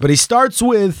 But he starts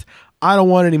with, I don't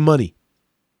want any money.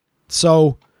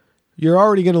 So you're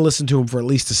already going to listen to him for at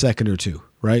least a second or two,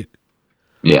 right?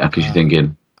 Yeah, because you're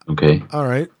thinking, okay. All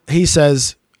right. He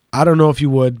says... I don't know if you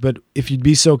would, but if you'd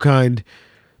be so kind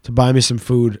to buy me some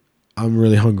food, I'm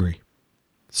really hungry.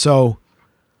 So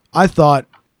I thought,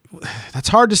 that's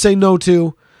hard to say no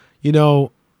to.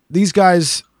 These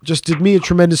guys just did me a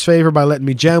tremendous favor by letting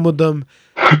me jam with them.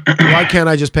 Why can't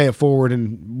I just pay it forward?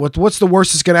 And what's the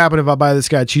worst that's going to happen if I buy this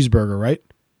guy a cheeseburger, right?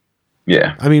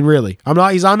 Yeah. I mean, really. I'm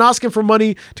not asking for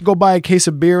money to go buy a case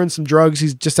of beer and some drugs.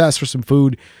 He's just asked for some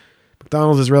food.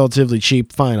 McDonald's is relatively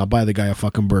cheap. Fine, I'll buy the guy a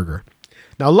fucking burger.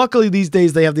 Now, luckily, these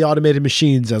days, they have the automated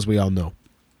machines, as we all know.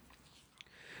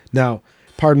 Now,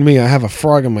 pardon me, I have a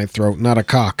frog in my throat, not a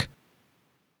cock.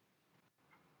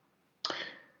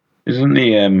 Isn't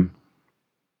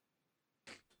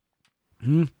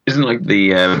like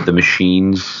the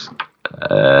machines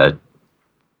a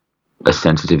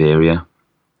sensitive area?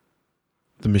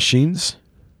 The machines?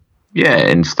 Yeah,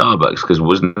 in Starbucks, because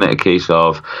wasn't it a case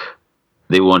of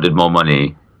they wanted more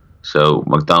money? So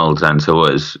McDonald's answer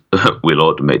was, we'll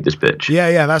automate this bitch.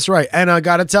 Yeah, that's right. And I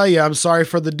got to tell you, I'm sorry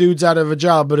for the dudes out of a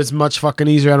job, but it's much fucking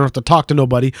easier. I don't have to talk to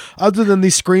nobody. Other than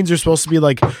these screens are supposed to be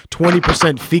like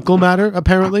 20% fecal matter,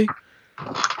 apparently.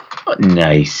 Oh,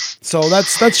 nice. So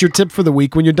that's your tip for the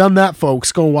week. When you're done that,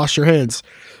 folks, go and wash your hands.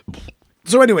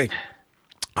 So anyway,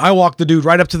 I walk the dude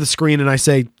right up to the screen and I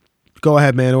say, go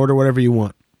ahead, man, order whatever you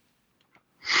want.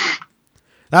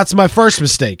 That's my first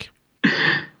mistake.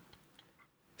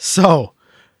 So,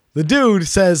 the dude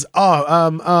says,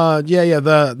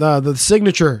 the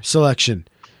signature selection.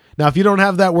 Now, if you don't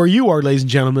have that where you are, ladies and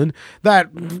gentlemen,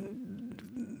 that,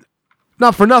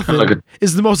 not for nothing,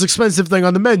 is the most expensive thing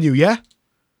on the menu, yeah?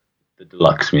 The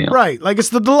deluxe meal. Right, like it's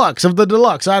the deluxe of the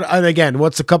deluxe. And again,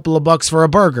 what's a couple of bucks for a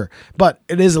burger? But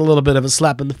it is a little bit of a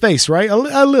slap in the face, right?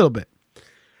 A little bit.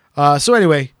 So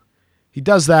anyway, he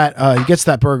does that. He gets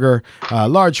that burger,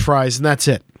 large fries, and that's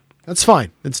it. That's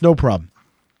fine. It's no problem.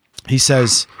 He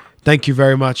says, thank you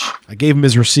very much. I gave him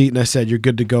his receipt and I said, you're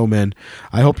good to go, man.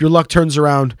 I hope your luck turns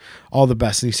around. All the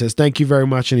best. And he says, thank you very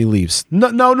much. And he leaves.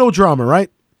 No drama,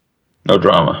 right? No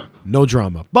drama. No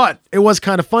drama. But it was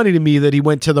kind of funny to me that he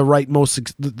went to the right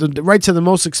to the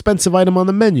most expensive item on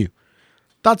the menu.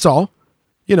 That's all.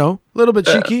 A little bit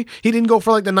cheeky. He didn't go for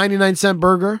like the 99-cent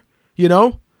burger,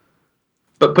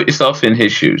 But put yourself in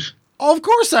his shoes. Oh, of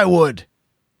course I would.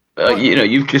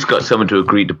 You've just got someone to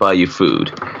agree to buy you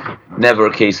food. Never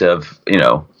a case of,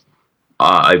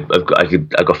 I've got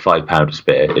 £5 to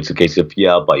spare. It's a case of,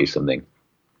 I'll buy you something.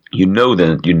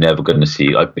 That you're never going to see,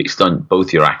 like based on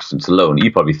both your accents alone,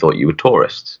 you probably thought you were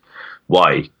tourists.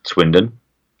 Why? Swindon?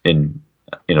 In,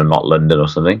 not London or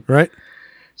something. Right.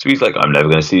 So he's like, I'm never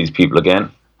going to see these people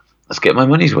again. Let's get my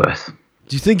money's worth.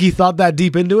 Do you think he thought that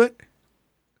deep into it?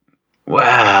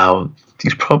 Wow.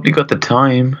 He's probably got the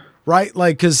time. Right?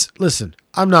 Like, because, listen,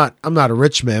 I'm not a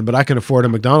rich man, but I can afford a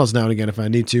McDonald's now and again if I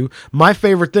need to. My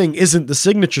favorite thing isn't the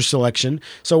signature selection.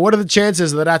 So what are the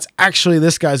chances that that's actually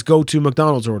this guy's go-to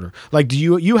McDonald's order? Like, do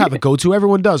you have a go-to?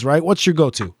 Everyone does, right? What's your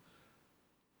go-to?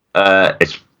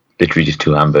 It's literally just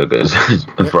 2 hamburgers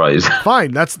and fries.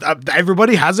 Fine. That's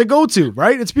everybody has a go-to,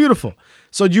 right? It's beautiful.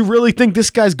 So do you really think this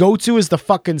guy's go-to is the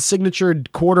fucking signature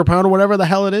quarter pound or whatever the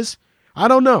hell it is? I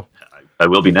don't know. I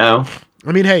will be now.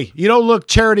 I mean, hey, look,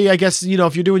 charity, I guess,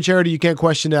 if you're doing charity, you can't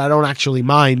question it. I don't actually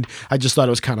mind. I just thought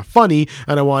it was kind of funny,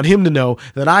 and I want him to know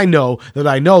that I know that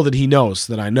I know that he knows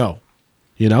that I know.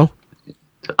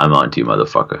 I'm on to you,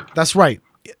 motherfucker. That's right.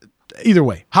 Either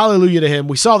way, hallelujah to him.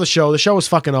 We saw the show. The show was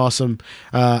fucking awesome.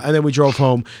 And then we drove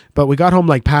home, but we got home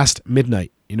like past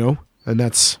midnight, and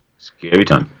that's scary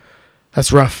time.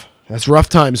 That's rough. That's rough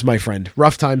times, my friend.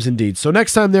 Rough times indeed. So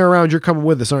next time they're around, you're coming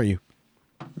with us, aren't you?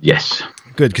 Yes.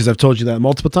 Good, because I've told you that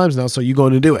multiple times now, so you're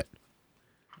going to do it.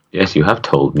 Yes, you have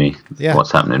told me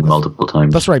what's happening multiple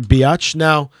times. That's right, biatch.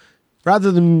 Now,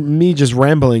 rather than me just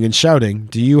rambling and shouting,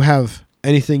 do you have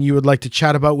anything you would like to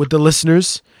chat about with the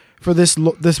listeners for this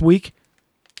week?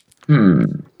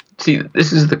 See,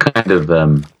 this is the kind of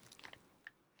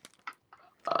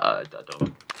I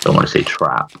don't want to say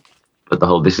trap,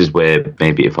 but this is where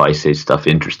maybe if I say stuff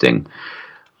interesting,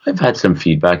 I've had some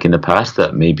feedback in the past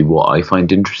that maybe what I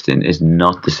find interesting is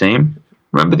not the same.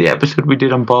 Remember the episode we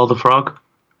did on Ball the Frog?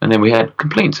 And then we had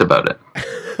complaints about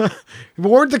it.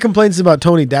 Weren't the complaints about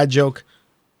Tony dad joke?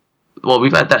 Well,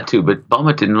 we've had that too, but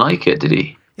Bomber didn't like it, did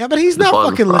he? Yeah, but he's not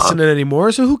fucking listening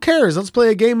anymore, so who cares? Let's play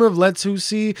a game of let's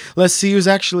see who's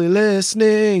actually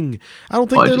listening. I don't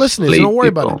think they're listening, so don't worry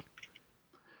about it.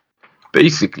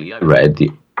 Basically, I read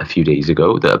a few days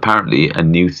ago that apparently a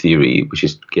new theory, which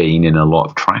is gaining a lot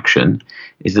of traction,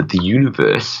 is that the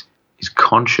universe is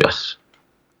conscious.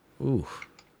 Ooh.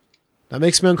 That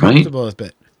makes me uncomfortable a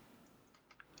bit.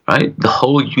 Right? The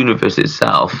whole universe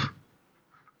itself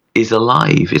is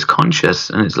alive, is conscious,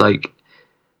 and it's like,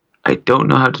 I don't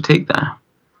know how to take that.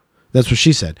 That's what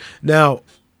she said. Now,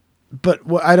 but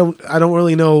I don't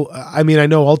really know. I mean, I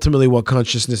know ultimately what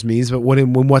consciousness means, but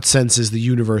in what sense is the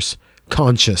universe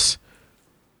conscious?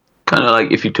 Kind of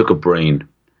like if you took a brain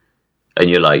and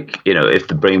you're like, if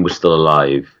the brain was still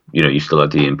alive, you still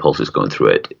have the impulses going through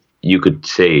it. You could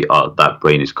say, oh, that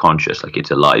brain is conscious, like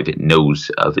it's alive. It knows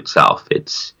of itself.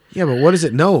 Yeah, but what does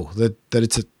it know? That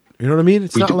it's a, you know what I mean?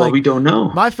 It's we don't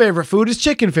know. My favorite food is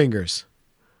chicken fingers.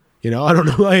 I don't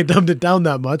know why I dumbed it down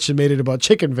that much and made it about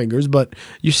chicken fingers, but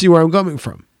you see where I'm coming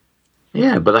from.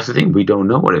 Yeah, but that's the thing. We don't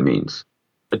know what it means.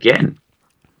 Again,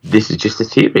 this is just a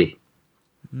theory.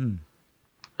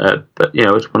 But,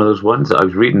 it's one of those ones that I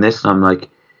was reading this and I'm like,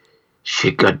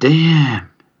 shit, goddamn.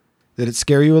 Did it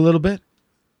scare you a little bit?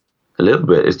 A little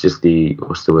bit. It's just the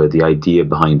idea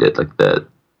behind it, like the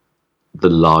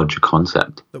larger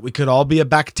concept. That we could all be a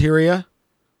bacteria?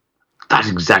 That's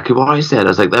exactly what I said. I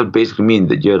was like, that would basically mean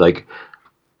that you're like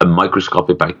a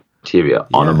microscopic bacteria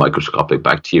on a microscopic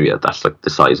bacteria. That's like the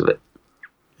size of it.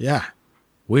 Yeah.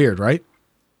 Weird, right?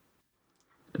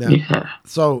 Now, yeah.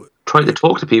 So try to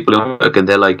talk to people at work and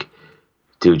they're like,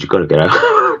 dude, you got to get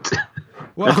out.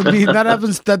 Well, I mean,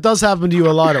 that does happen to you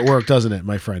a lot at work, doesn't it,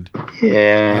 my friend?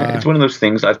 Yeah. It's one of those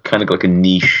things. I've kind of got like a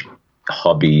niche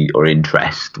hobby or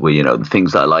interest where, the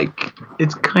things I like,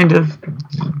 it's kind of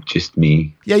just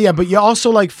me. Yeah, but you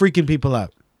also like freaking people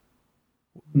out.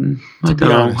 I don't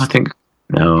know. I think,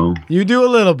 no. You do a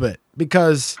little bit,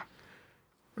 because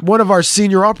one of our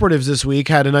senior operatives this week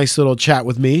had a nice little chat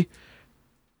with me,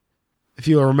 if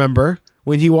you'll remember,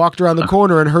 when he walked around the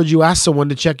corner and heard you ask someone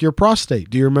to check your prostate.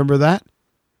 Do you remember that?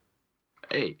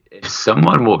 Hey, if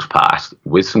someone walks past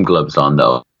with some gloves on,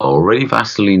 though, already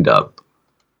Vaselined up,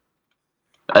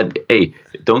 hey,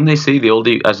 don't they say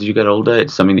as you get older,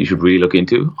 it's something that you should really look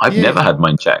into? I've never had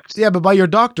mine checked. Yeah, but by your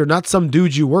doctor, not some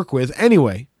dude you work with.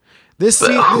 Anyway,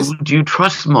 who do you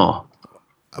trust more?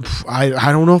 I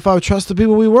don't know if I would trust the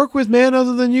people we work with, man,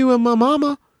 other than you and my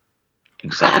mama.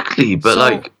 Exactly,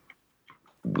 but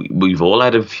we've all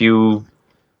had a few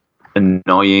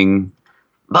annoying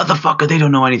motherfucker. They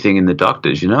don't know anything in the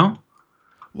doctors, Well,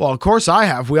 of course I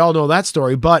have. We all know that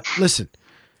story. But listen.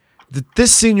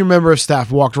 This senior member of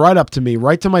staff walked right up to me,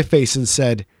 right to my face, and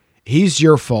said, "He's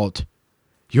your fault.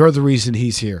 You're the reason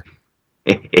he's here."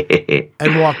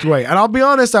 And walked away. And I'll be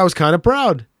honest, I was kind of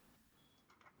proud.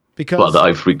 Because that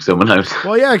I freaked someone out.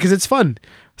 Well, yeah, because it's fun.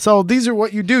 So these are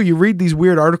what you do. You read these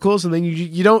weird articles, and then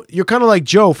you're kind of like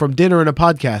Joe from Dinner and a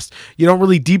Podcast. You don't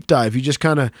really deep dive. You just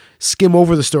kind of skim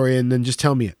over the story and then just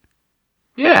tell me it.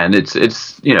 Yeah, and it's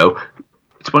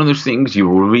it's one of those things, you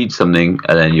will read something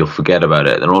and then you'll forget about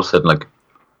it. And all of a sudden, like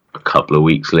a couple of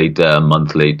weeks later, a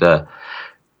month later,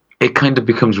 it kind of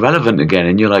becomes relevant again,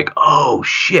 and you're like, oh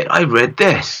shit, I read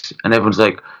this, and everyone's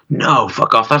like, no,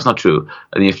 fuck off, that's not true,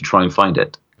 and you have to try and find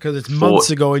it because it's months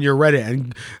ago and you read it,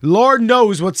 and Lord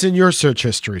knows what's in your search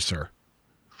history, sir.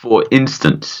 For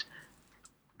instance,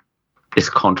 this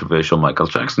controversial Michael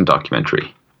Jackson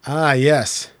documentary. Ah,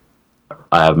 yes.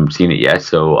 I haven't seen it yet,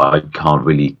 so I can't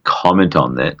really comment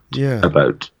on it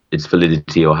about its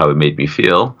validity or how it made me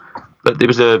feel. But there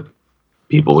was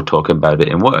people were talking about it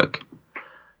in work.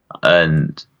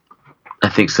 And I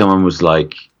think someone was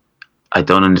like, I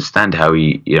don't understand how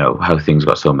how things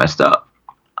got so messed up.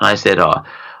 And I said, I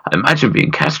imagine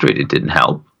being castrated didn't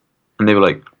help. And they were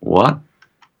like, what?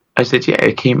 I said, yeah,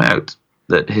 it came out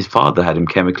that his father had him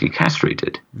chemically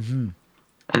castrated. Mm-hmm.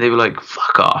 And they were like,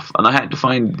 fuck off. And I had to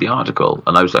find the article.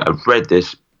 And I was like, I read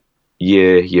this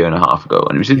year and a half ago.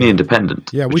 And it was in The Independent.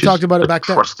 Yeah, we talked about it back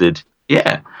then. Trusted.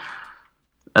 Yeah.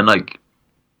 And like,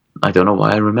 I don't know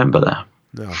why I remember that.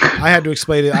 No, I had to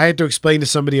explain it. I had to explain to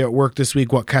somebody at work this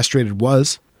week what castrated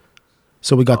was.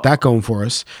 So we got that going for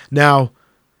us. Now,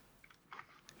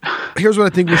 here's what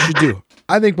I think we should do.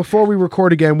 I think before we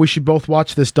record again, we should both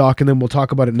watch this doc and then we'll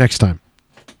talk about it next time.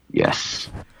 Yes.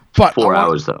 But 4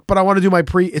 hours though. But I want to do my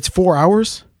it's 4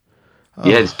 hours?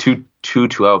 Yeah, it's two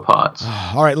 2-hour parts.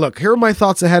 All right, look, here are my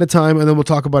thoughts ahead of time and then we'll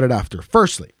talk about it after.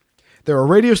 Firstly, there are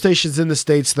radio stations in the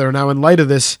States that are now, in light of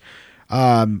this,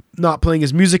 not playing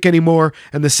his music anymore,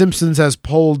 and The Simpsons has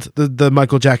pulled the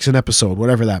Michael Jackson episode,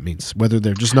 whatever that means, whether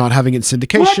they're just not having it in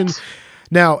syndication. What?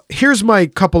 Now, here's my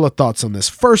couple of thoughts on this.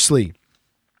 Firstly,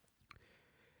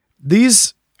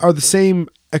 these are the same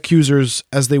accusers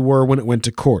as they were when it went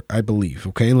to court, I believe,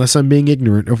 okay, unless I'm being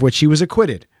ignorant, of which he was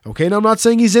acquitted, okay? And I'm not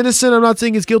saying he's innocent, I'm not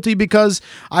saying he's guilty because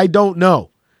I don't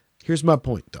know. Here's my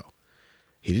point, though.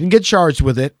 He didn't get charged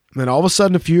with it. And then all of a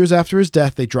sudden, a few years after his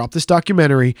death, they dropped this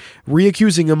documentary,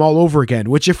 re-accusing him all over again,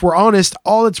 which, if we're honest,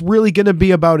 all it's really going to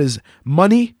be about is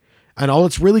money, and all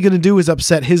it's really going to do is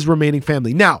upset his remaining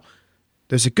family. Now,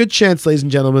 there's a good chance, ladies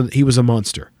and gentlemen, that he was a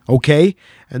monster, okay?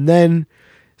 And then,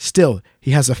 still,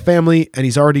 he has a family, and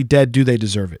he's already dead. Do they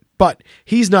deserve it? But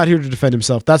he's not here to defend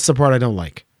himself. That's the part I don't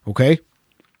like, okay?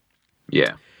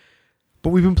 Yeah.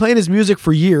 But we've been playing his music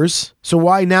for years, so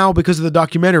why now, because of the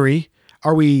documentary,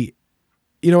 are we...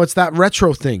 it's that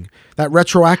retro thing, that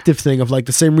retroactive thing of like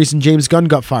the same reason James Gunn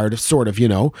got fired, sort of,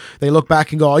 They look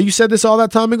back and go, oh, you said this all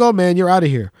that time ago? Man, you're out of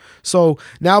here. So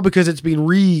now because it's been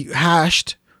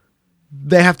rehashed,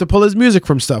 they have to pull his music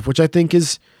from stuff, which I think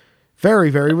is very,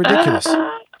 very ridiculous.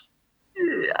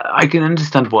 I can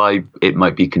understand why it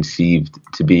might be conceived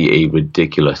to be a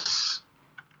ridiculous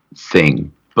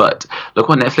thing. But look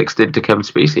what Netflix did to Kevin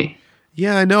Spacey.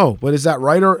 Yeah, I know. But is that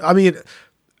right? Or, I mean...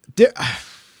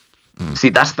 See,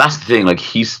 that's the thing. Like,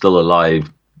 he's still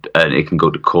alive, and it can go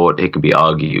to court. It can be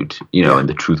argued, and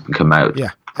the truth can come out.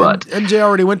 Yeah, but MJ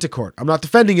already went to court. I'm not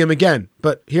defending him again,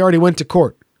 but he already went to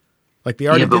court. Like they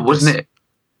already. Yeah, but wasn't it?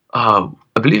 I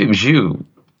believe it was you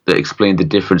that explained the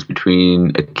difference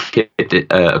between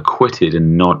acquitted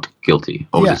and not guilty,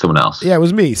 or was it someone else? Yeah, it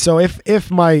was me. So if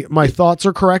my thoughts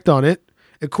are correct on it,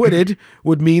 acquitted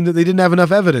would mean that they didn't have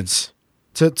enough evidence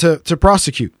to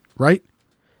prosecute, right?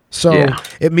 So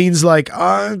it means like,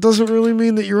 it doesn't really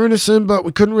mean that you're innocent, but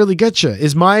we couldn't really get you,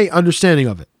 is my understanding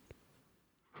of it.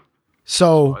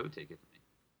 So, I would take it.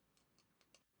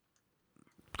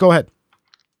 Go ahead.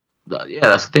 Yeah,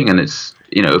 that's the thing. And it's,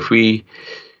 if we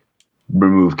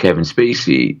remove Kevin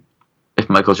Spacey, if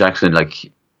Michael Jackson, like,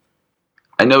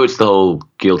 I know it's the whole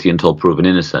guilty until proven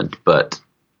innocent, but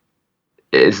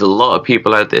there's a lot of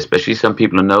people out there, especially some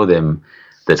people who know them,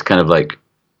 that's kind of like,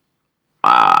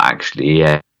 actually,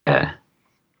 yeah.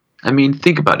 I mean,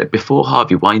 think about it. Before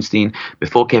Harvey Weinstein,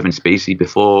 before Kevin Spacey,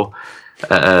 before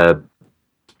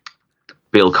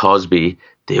Bill Cosby,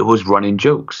 there was running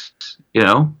jokes,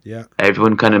 Yeah.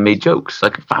 Everyone kind of made jokes.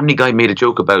 Like, Family Guy made a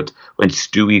joke about when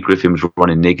Stewie Griffin was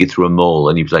running naked through a mall,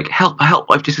 and he was like, help,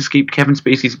 I've just escaped Kevin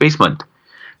Spacey's basement.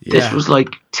 Yeah. This was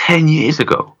like 10 years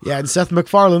ago. Yeah, and Seth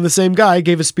MacFarlane, the same guy,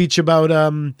 gave a speech about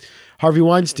Harvey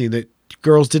Weinstein, that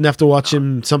girls didn't have to watch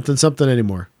him something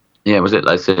anymore. Yeah, was it?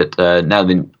 I said, now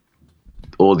then,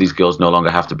 all these girls no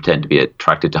longer have to pretend to be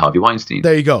attracted to Harvey Weinstein.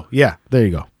 There you go. Yeah, there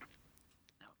you go.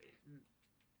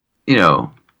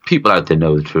 People out there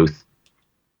know the truth.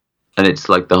 And it's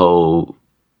like the whole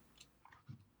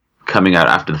coming out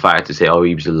after the fact to say, oh,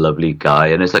 he was a lovely guy.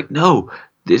 And it's like, no,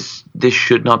 this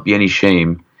should not be any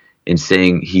shame in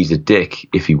saying he's a dick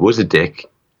if he was a dick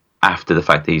after the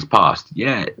fact that he's passed.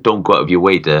 Yeah, don't go out of your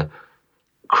way to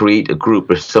create a group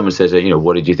where someone says,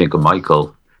 what did you think of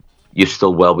Michael? You're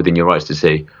still well within your rights to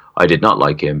say, I did not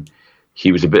like him.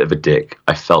 He was a bit of a dick.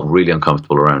 I felt really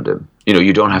uncomfortable around him.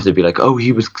 You don't have to be like, oh,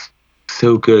 he was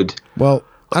so good. Well,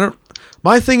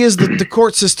 my thing is that the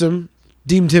court system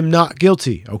deemed him not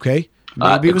guilty, okay?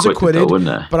 Maybe he was acquitted,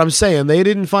 though, but I'm saying they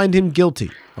didn't find him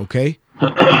guilty, okay?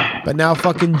 But now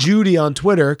fucking Judy on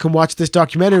Twitter can watch this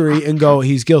documentary and go,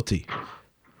 he's guilty.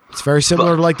 It's very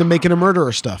similar to like the Making a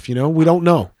Murderer stuff, We don't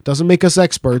know. It doesn't make us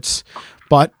experts,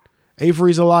 but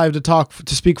Avery's alive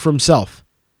to speak for himself.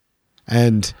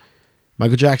 And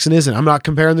Michael Jackson isn't. I'm not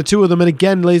comparing the two of them. And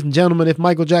again, ladies and gentlemen, if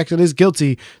Michael Jackson is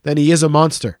guilty, then he is a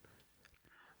monster.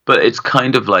 But it's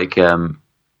kind of like,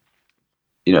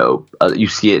 you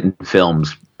see it in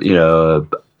films,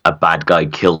 a bad guy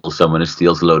kills someone and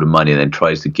steals a load of money and then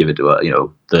tries to give it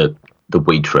to, the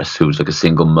waitress who's like a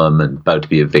single mum and about to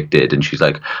be evicted. And she's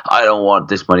like, I don't want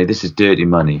this money. This is dirty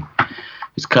money.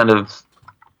 It's kind of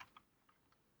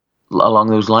along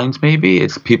those lines, maybe.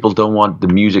 It's people don't want the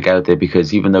music out there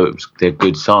because even though they're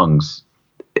good songs,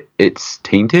 it's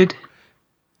tainted.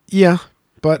 Yeah,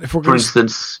 but if we're For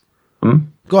instance...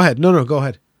 Go ahead. No, go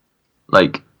ahead.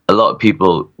 Like, a lot of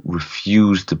people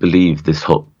refuse to believe this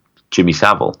whole Jimmy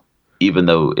Savile, even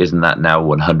though isn't that now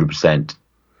 100%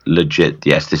 legit?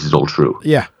 Yes, this is all true.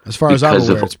 Yeah, as far as I'm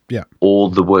aware, all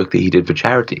the work that he did for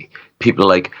charity. People are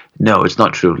like, no, it's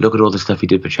not true. Look at all the stuff he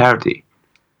did for charity.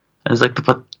 And it's like,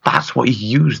 but that's what he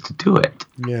used to do it.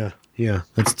 Yeah.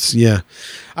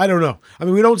 I don't know. I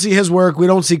mean, we don't see his work. We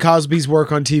don't see Cosby's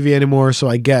work on TV anymore. So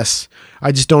I guess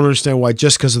I just don't understand why.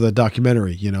 Just because of the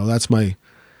documentary, that's my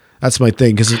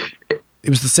thing. Because it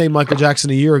was the same Michael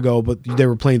Jackson a year ago, but they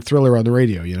were playing Thriller on the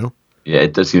radio. Yeah,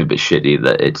 it does seem a bit shitty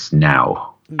that it's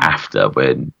now after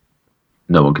when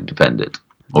no one can defend it,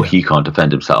 or he can't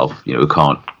defend himself. It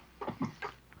can't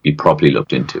be properly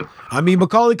looked into. I mean,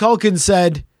 Macaulay Culkin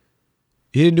said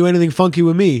he didn't do anything funky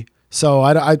with me, so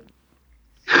I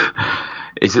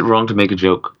Is it wrong to make a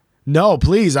joke? No,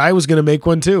 please. I was going to make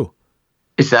one too.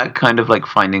 Is that kind of like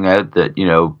finding out that,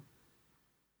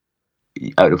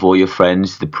 out of all your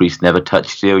friends, the priest never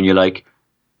touched you and you're like,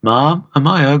 Mom, am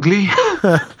I ugly?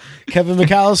 Kevin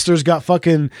McAllister's got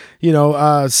fucking,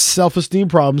 self-esteem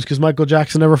problems because Michael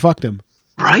Jackson never fucked him.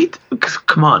 Right? Because,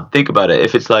 come on, think about it.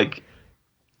 If it's like,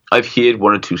 I've heard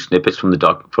one or two snippets from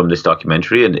this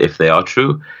documentary, and if they are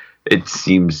true, it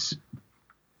seems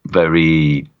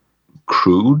very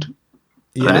crude.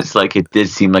 Yeah. And it's like, it did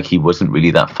seem like he wasn't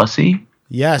really that fussy.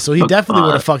 Yeah, so he definitely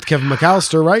would have fucked Kevin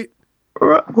McAllister, right?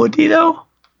 Would he though?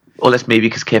 Or that's maybe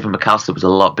because Kevin McAllister was a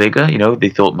lot bigger. They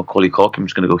thought Macaulay Culkin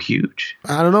was going to go huge.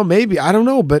 I don't know, maybe. I don't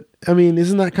know, but I mean,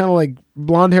 isn't that kind of like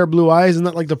blonde hair, blue eyes? Isn't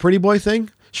that like the pretty boy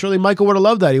thing? Surely Michael would have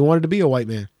loved that. He wanted to be a white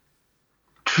man.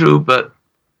 True, but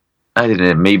I don't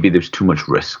know. Maybe there's too much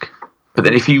risk. But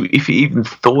then if he even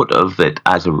thought of it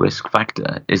as a risk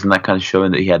factor, isn't that kind of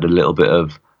showing that he had a little bit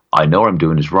of, I know what I'm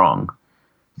doing is wrong.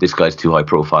 This guy's too high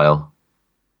profile.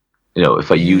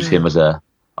 If I use him as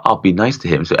I'll be nice to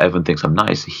him so everyone thinks I'm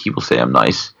nice. He will say I'm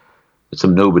nice. But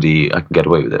some nobody, I can get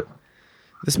away with it.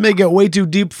 This may get way too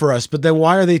deep for us, but then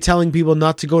why are they telling people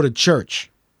not to go to church?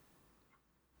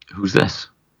 Who's this?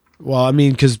 Well, I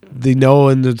mean, because they know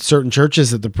in the certain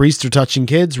churches that the priests are touching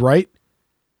kids, right?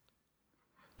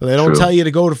 But they don't tell you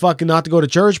to go to fucking not to go to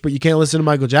church, but you can't listen to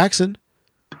Michael Jackson.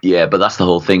 Yeah, but that's the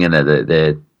whole thing in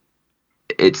it.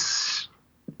 It's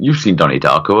you've seen Donnie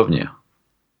Darko, haven't you?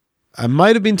 I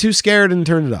might have been too scared and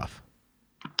turned it off.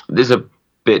 There's a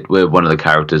bit where one of the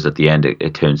characters at the end,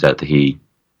 it turns out that he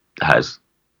has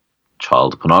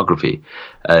child pornography,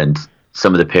 and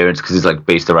some of the parents, because it's like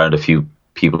based around a few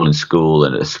people in school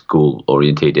and a school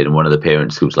orientated, and one of the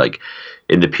parents who's like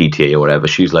in the PTA or whatever,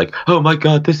 she's like, oh my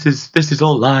god, this is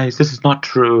all lies, this is not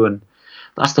true. And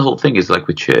that's the whole thing, is like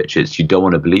with church, it's you don't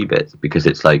want to believe it because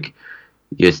it's like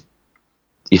it's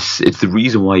the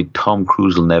reason why Tom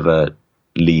Cruise will never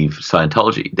leave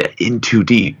Scientology. They're in too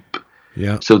deep.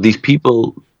 Yeah. So these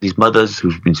people, these mothers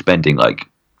who've been spending like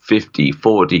 50,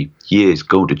 40 years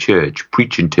going to church,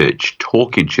 preaching church,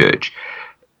 talking church,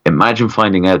 imagine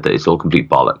finding out that it's all complete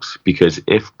bollocks. Because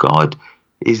if God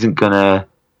isn't gonna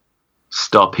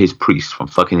stop his priest from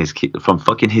fucking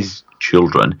his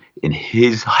children in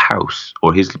his house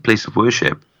or his place of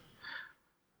worship,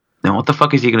 then what the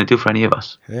fuck is he gonna do for any of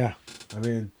us? Yeah, I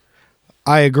mean,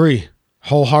 I agree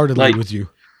wholeheartedly with you.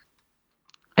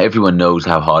 Everyone knows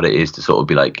how hard it is to sort of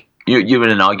be like, you're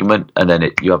in an argument and then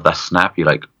you have that snap, you're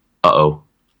like, uh-oh,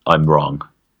 I'm wrong,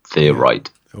 they're right.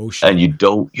 Oh shit. And you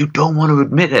don't want to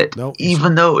admit it. No,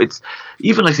 even though it's,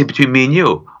 even like say between me and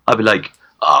you, I'll be like,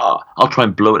 I'll try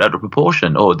and blow it out of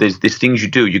proportion. Or there's things you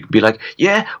do, you can be like,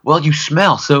 yeah, well, you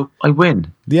smell, so I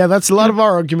win. Yeah, that's a lot of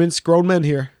our arguments, grown men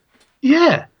here.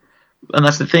 Yeah. And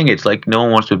that's the thing, it's like no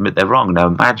one wants to admit they're wrong. Now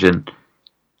imagine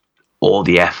all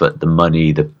the effort, the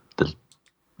money, the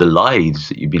lives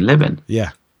that you've been living.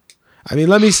 Yeah. I mean,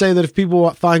 let me say that if people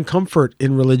find comfort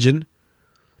in religion,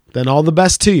 then all the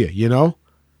best to you, you know?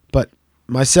 But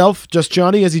myself, just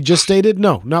Johnny, as he just stated,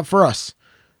 no, not for us.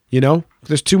 You know?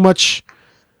 There's too much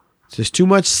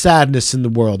sadness in the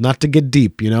world, not to get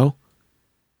deep, you know?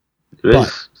 There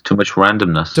is too much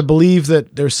randomness. To believe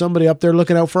that there's somebody up there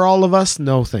looking out for all of us,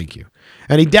 no, thank you.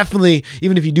 And he definitely,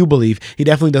 even if you do believe, he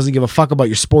definitely doesn't give a fuck about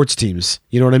your sports teams.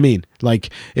 You know what I mean? Like,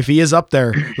 if he is up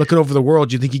there looking over the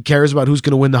world, you think he cares about who's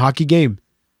going to win the hockey game?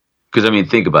 Because, I mean,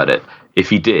 think about it. If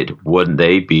he did, wouldn't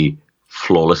they be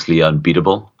flawlessly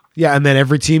unbeatable? Yeah, and then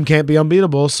every team can't be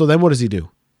unbeatable, so then what does he do?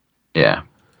 Yeah.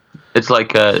 It's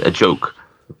like a joke.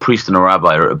 A priest and a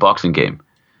rabbi are at a boxing game.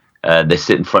 They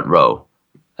sit in front row,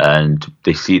 and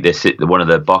one of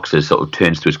the boxers sort of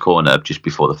turns to his corner just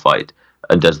before the fight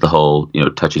and does the whole,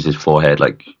 touches his forehead,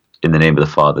 like, in the name of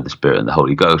the Father, the Spirit, and the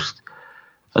Holy Ghost.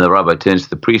 And the rabbi turns to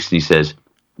the priest and he says,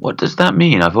 "What does that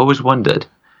mean? I've always wondered."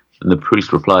 And the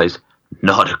priest replies,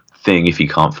 "Not a thing if he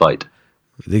can't fight."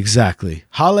 Exactly.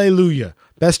 Hallelujah.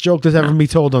 Best joke that's ever been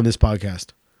told on this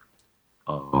podcast.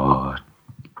 Oh,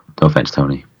 no offense,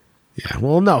 Tony. Yeah,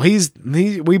 well, no,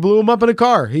 we blew him up in a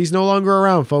car. He's no longer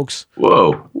around, folks.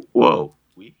 Whoa.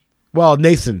 Well,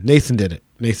 Nathan did it.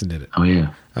 Oh,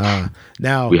 yeah.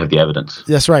 Now we have the evidence.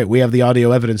 That's right. We have the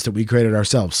audio evidence that we created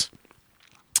ourselves.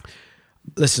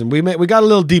 Listen, we got a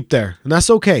little deep there, and that's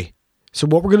okay. So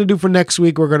what we're going to do for next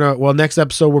week, next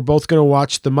episode, we're both going to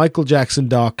watch the Michael Jackson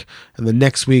doc, and the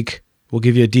next week we'll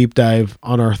give you a deep dive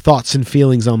on our thoughts and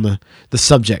feelings on the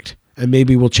subject, and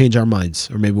maybe we'll change our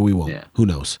minds, or maybe we won't. Yeah. Who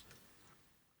knows?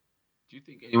 Do you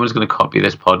think anyone's going to copy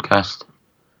this podcast?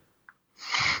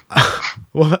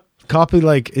 What? Copy,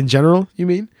 like, in general, you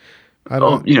mean? I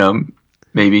don't.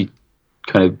 Maybe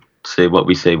kind of say what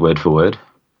we say word for word.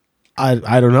 I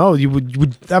don't know. You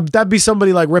would that'd be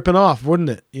somebody like ripping off, wouldn't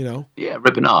it? Yeah,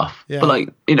 ripping off. Yeah. But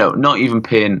like, not even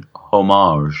paying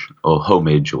homage or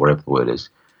homage or whatever the word is.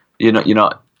 You're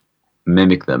not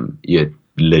mimic them. You're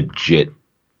legit.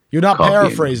 You're not copying.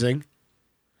 Paraphrasing.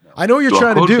 I know what you're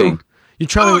trying to do.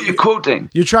 You're quoting.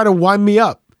 You're trying to wind me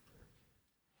up.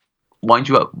 Wind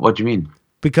you up? What do you mean?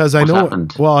 Because I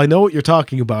know what you're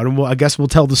talking about, and I guess we'll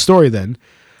tell the story then.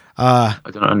 I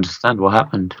don't understand what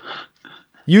happened.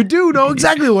 You do know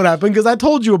exactly what happened because I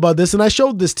told you about this and I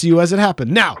showed this to you as it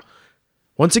happened. Now,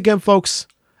 once again, folks,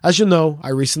 as you know, I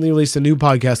recently released a new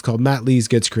podcast called Matt Lees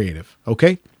Gets Creative.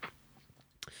 Okay?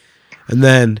 And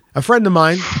then a friend of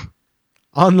mine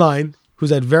online who's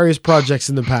had various projects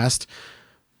in the past.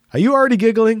 Are you already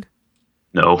giggling?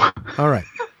 No. All right.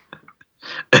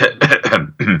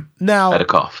 Now, I had a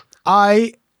cough.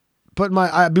 I've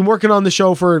been working on the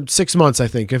show for 6 months, I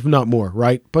think, if not more,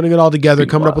 right? Putting it all together,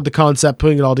 coming up with the concept,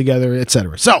 putting it all together,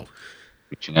 etc. So,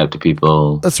 reaching out to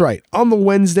people. That's right. On the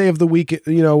Wednesday of the week,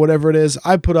 whatever it is,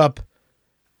 I put up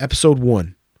episode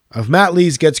 1 of Matt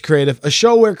Lees Gets Creative, a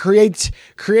show where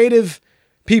creative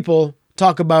people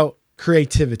talk about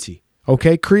creativity.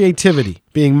 Okay? Creativity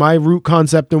being my root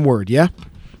concept and word, yeah?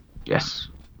 Yes.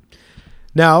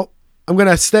 Now, I'm going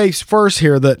to say first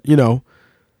here that,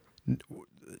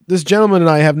 this gentleman and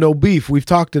I have no beef. We've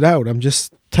talked it out. I'm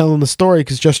just telling the story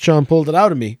because Just John pulled it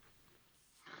out of me.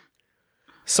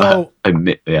 So,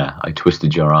 I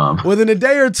twisted your arm. Within a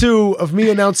day or two of me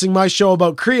announcing my show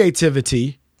about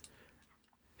creativity,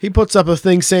 he puts up a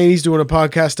thing saying he's doing a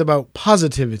podcast about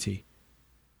positivity.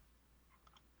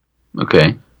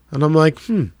 Okay. And I'm like,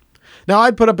 Now,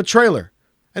 I'd put up a trailer.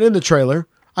 And in the trailer,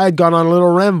 I had gone on a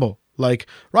little ramble. Like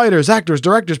writers, actors,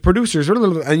 directors, producers, and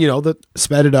that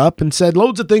sped it up and said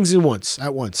loads of things at once.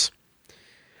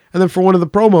 And then for one of the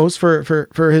promos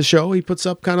for his show, he puts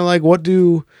up kind of like, what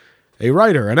do a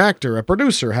writer, an actor, a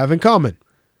producer have in common?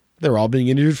 They're all being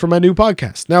interviewed for my new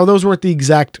podcast. Now, those weren't the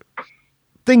exact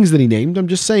things that he named. I'm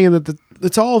just saying that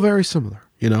it's all very similar,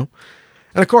 And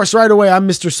of course, right away, I'm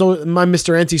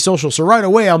Mr. Antisocial. So right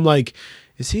away, I'm like,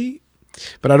 is he?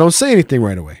 But I don't say anything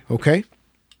right away, okay?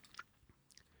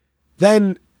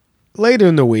 Then later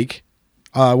in the week,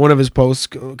 one of his posts,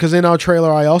 because in our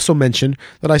trailer, I also mentioned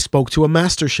that I spoke to a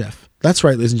master chef. That's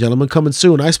right, ladies and gentlemen, coming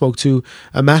soon. I spoke to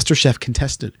a master chef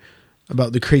contestant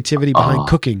about the creativity behind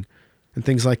cooking and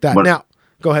things like that. Now,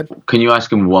 go ahead. Can you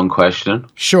ask him one question?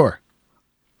 Sure.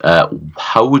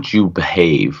 How would you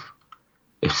behave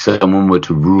if someone were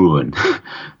to ruin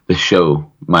the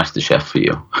show MasterChef for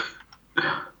you?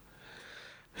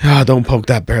 Don't poke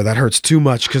that bear. That hurts too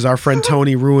much because our friend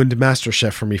Tony ruined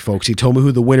MasterChef for me, folks. He told me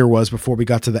who the winner was before we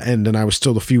got to the end, and I was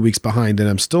still a few weeks behind, and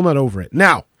I'm still not over it.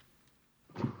 Now,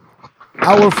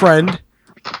 our friend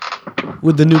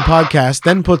with the new podcast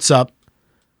then puts up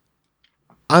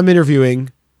I'm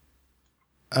interviewing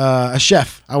a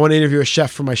chef. I want to interview a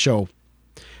chef for my show.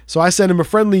 So I send him a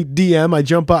friendly DM.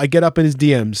 I get up in his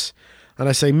DMs and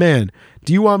I say, man,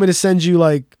 do you want me to send you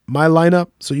like my lineup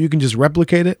so you can just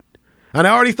replicate it? And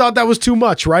I already thought that was too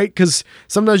much, right? Because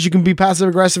sometimes you can be passive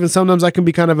aggressive and sometimes I can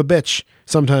be kind of a bitch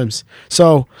sometimes.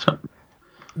 So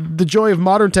the joy of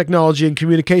modern technology and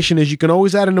communication is you can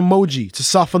always add an emoji to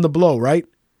soften the blow, right?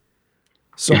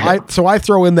 So I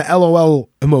throw in the LOL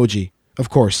emoji, of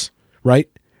course, right?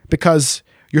 Because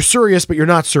you're serious, but you're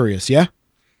not serious, yeah?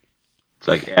 It's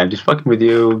like, yeah, I'm just fucking with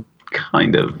you,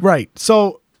 kind of. Right.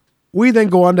 So we then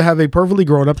go on to have a perfectly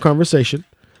grown-up conversation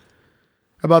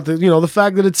about the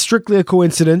fact that it's strictly a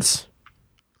coincidence.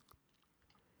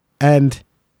 And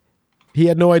he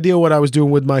had no idea what I was doing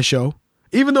with my show.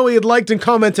 Even though he had liked and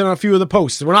commented on a few of the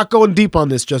posts. We're not going deep on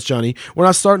this, Just Johnny. We're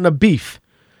not starting a beef.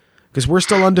 Because we're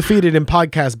still undefeated in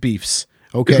podcast beefs.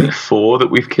 Okay? Isn't it 4 that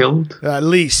we've killed? At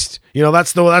least.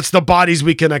 That's the bodies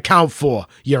we can account for,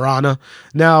 Your Honor.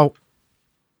 Now,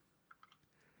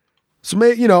 so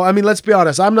let's be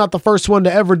honest. I'm not the first one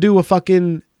to ever do a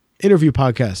fucking interview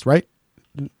podcast, right?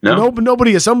 No.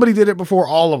 Nobody is. Somebody did it before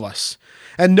all of us.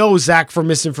 And no, Zach, for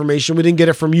misinformation. We didn't get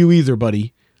it from you either,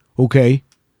 buddy. Okay?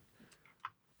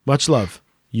 Much love.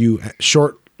 You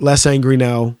short, less angry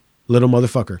now, little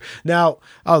motherfucker. Now,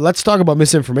 let's talk about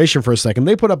misinformation for a second.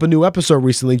 They put up a new episode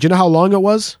recently. Do you know how long it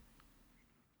was?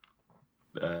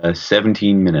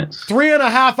 17 minutes.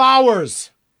 3.5 hours.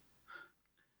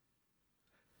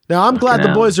 Now, I'm glad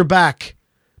the boys are back,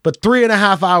 but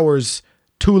 3.5 hours,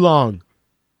 too long.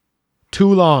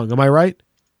 Too long. Am I right?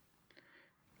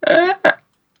 I'm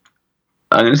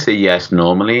going to say yes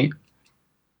normally.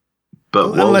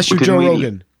 But unless you're Joe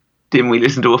Rogan. Didn't we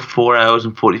listen to a 4 hours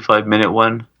and 45 minute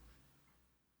one?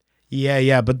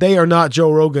 Yeah, but they are not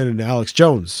Joe Rogan and Alex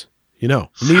Jones.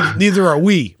 Neither are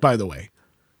we, by the way.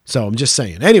 So I'm just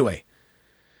saying. Anyway,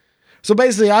 so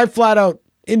basically I flat out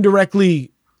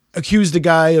indirectly accused the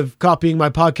guy of copying my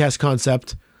podcast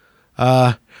concept.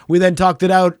 We then talked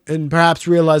it out and perhaps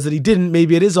realized that he didn't.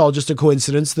 Maybe it is all just a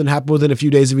coincidence that happened within a few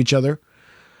days of each other.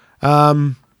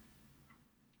 And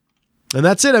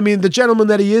that's it. I mean, the gentleman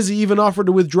that he is, he even offered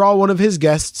to withdraw one of his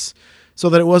guests so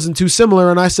that it wasn't too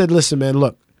similar. And I said, listen, man,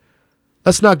 look,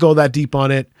 let's not go that deep on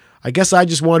it. I guess I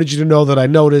just wanted you to know that I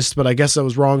noticed, but I guess I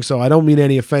was wrong. So I don't mean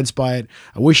any offense by it.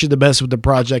 I wish you the best with the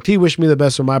project. He wished me the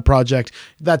best with my project.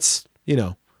 That's,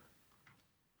 it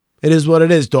is what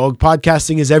it is, dog.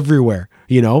 Podcasting is everywhere,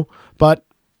 but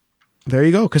there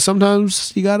you go. Cause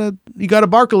sometimes you gotta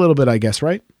bark a little bit, I guess,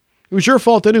 right? It was your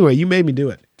fault anyway. You made me do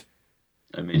it.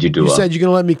 I made you do it. You said you're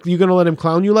gonna let him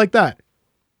clown you like that.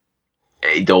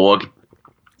 Hey, dog.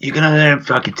 You're gonna let him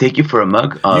fucking take you for a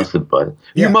mug? Oh, that's the bud.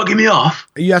 You mugging me off?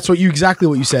 Yeah, that's exactly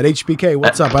what you said. HBK,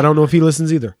 what's up? I don't know if he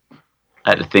listens either.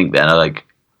 I had to think then. I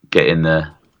get in the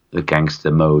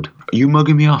gangster mode. Are you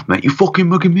mugging me off, mate? You fucking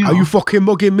mugging me off? Are you fucking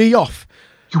mugging me off?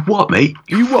 You what, mate?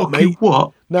 You what, mate?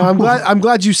 What? Now I'm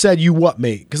glad you said you what,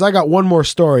 mate? Because I got one more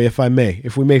story, if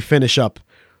we may finish up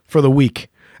for the week.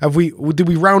 Did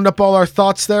we round up all our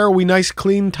thoughts there? Are we nice,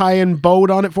 clean, tie-in bowed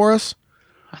on it for us?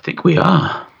 I think we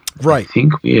are. Right. I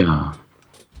think we are.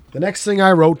 The next thing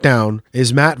I wrote down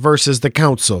is Matt versus the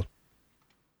council,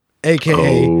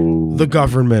 a.k.a. the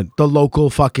government, the local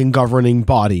fucking governing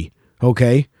body,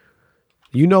 okay?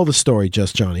 You know the story,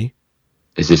 Just Johnny.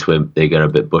 Is this where they got a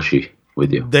bit bushy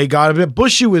with you? They got a bit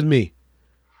bushy with me.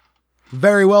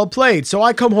 Very well played. So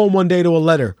I come home one day to a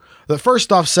letter that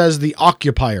first off says the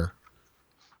occupier.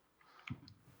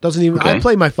 Doesn't even, okay.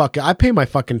 I pay my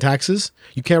fucking taxes.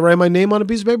 You can't write my name on a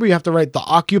piece of paper. You have to write the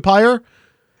occupier.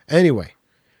 Anyway.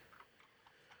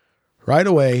 Right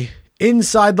away,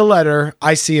 inside the letter,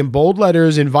 I see in bold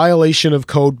letters in violation of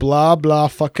code blah, blah,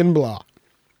 fucking blah.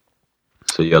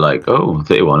 So you're like, oh,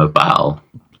 they want a battle.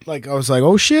 Like, I was like,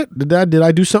 oh shit, did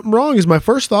I do something wrong? Is my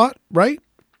first thought, right?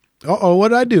 Uh-oh, what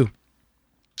did I do?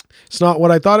 It's not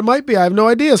what I thought it might be. I have no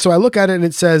idea. So I look at it and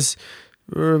it says,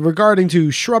 regarding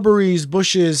to shrubberies,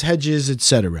 bushes, hedges,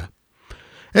 etc.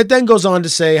 It then goes on to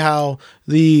say how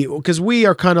because we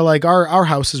are kind of like, our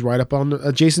house is right up on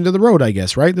adjacent to the road, I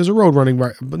guess, right? There's a road running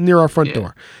right near our front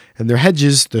door. And there are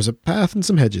hedges, there's a path and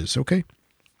some hedges, okay?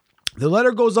 The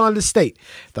letter goes on to state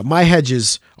that my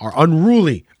hedges are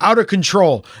unruly, out of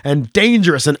control, and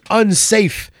dangerous and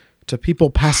unsafe to people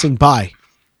passing by.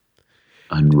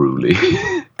 Unruly.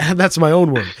 And that's my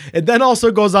own word. It then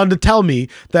also goes on to tell me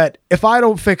that if I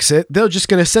don't fix it, they're just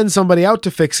going to send somebody out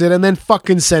to fix it and then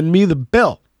fucking send me the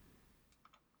bill.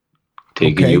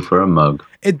 Taking you for a mug.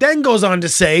 It then goes on to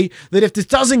say that if this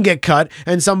doesn't get cut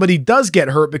and somebody does get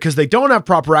hurt because they don't have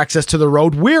proper access to the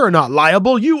road, we're not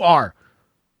liable, you are.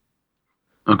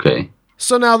 Okay.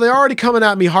 So now they're already coming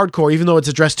at me hardcore, even though it's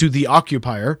addressed to the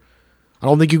occupier. I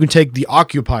don't think you can take the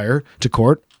occupier to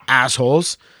court,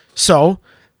 assholes. So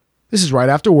this is right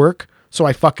after work. So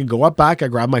I fucking go up back. I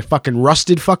grab my fucking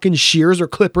rusted fucking shears or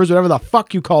clippers, whatever the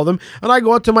fuck you call them, and I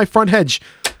go up to my front hedge.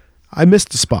 I missed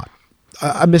the spot.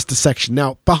 I missed the section.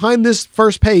 Now, behind this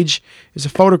first page is a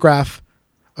photograph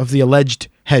of the alleged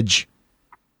hedge.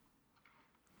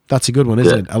 That's a good one,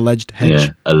 isn't it? Alleged hedge.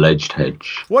 Yeah, alleged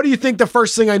hedge. What do you think the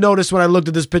first thing I noticed when I looked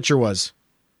at this picture was?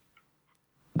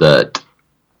 That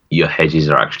your hedges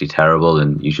are actually terrible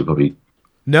and you should probably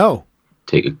No.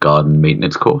 take a garden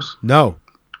maintenance course. No.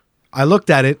 I looked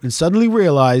at it and suddenly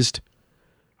realized,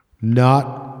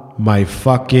 not my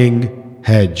fucking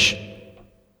hedge.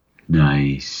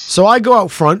 Nice. So I go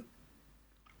out front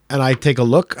and I take a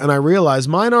look and I realize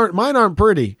mine aren't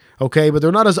pretty, okay, but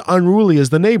they're not as unruly as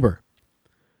the neighbor.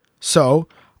 So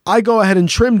I go ahead and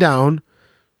trim down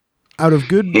out of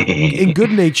good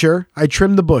nature. I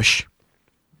trim the bush.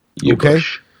 Okay.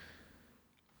 Bush.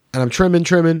 And I'm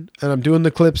trimming, and I'm doing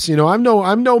the clips. You know, I'm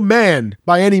no man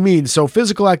by any means, so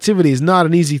physical activity is not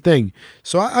an easy thing.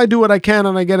 So I do what I can,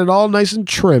 and I get it all nice and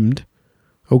trimmed.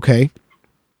 Okay.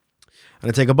 And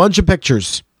I take a bunch of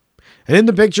pictures. And in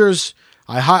the pictures,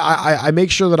 I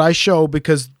make sure that I show,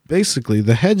 because basically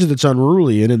the hedge that's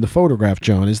unruly and in the photograph,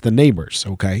 John, is the neighbor's,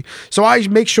 okay? So I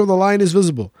make sure the line is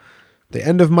visible. The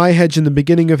end of my hedge and the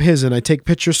beginning of his, and I take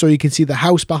pictures so you can see the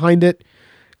house behind it,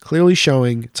 clearly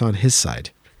showing it's on his side.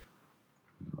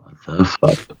 What the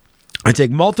fuck? I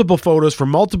take multiple photos from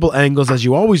multiple angles, as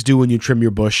you always do when you trim your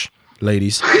bush,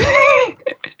 ladies.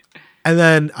 And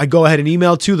then I go ahead and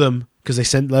email to them, because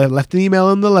they left an email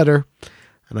in the letter,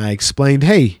 and I explained,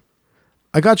 hey,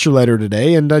 I got your letter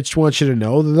today, and I just want you to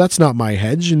know that that's not my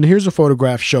hedge, and here's a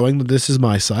photograph showing that this is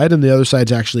my side, and the other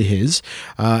side's actually his.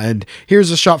 And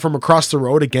here's a shot from across the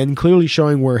road, again, clearly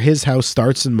showing where his house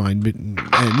starts and mine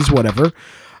ends, whatever.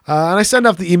 And I send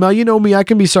off the email. You know me, I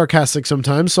can be sarcastic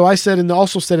sometimes, so I said, and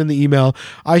also said in the email,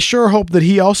 I sure hope that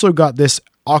he also got this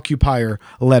occupier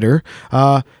letter,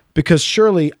 because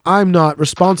surely I'm not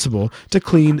responsible to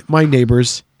clean my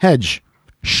neighbor's hedge.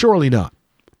 Surely not.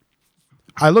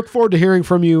 I look forward to hearing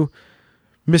from you,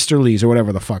 Mr. Lees, or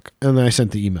whatever the fuck. And then I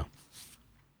sent the email.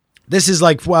 This is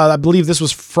like, well, I believe this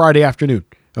was Friday afternoon.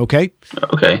 Okay?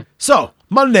 Okay. So,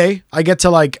 Monday, I get to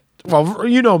like, well,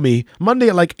 you know me. Monday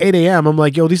at like 8 a.m., I'm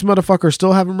like, yo, these motherfuckers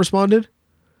still haven't responded?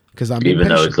 Because I'm even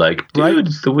though it's like, dude, right?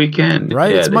 It's the weekend.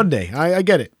 Right? Yeah, it's Monday. I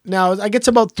get it. Now, I get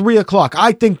to about 3 o'clock.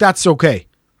 I think that's okay.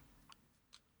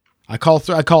 I call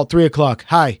at 3 o'clock.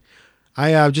 Hi.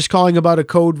 I just calling about a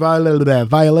code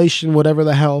violation, whatever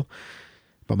the hell,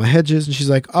 about my hedges. And she's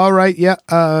like, all right, yeah,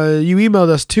 you emailed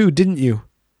us too, didn't you?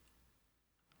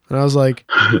 And I was like,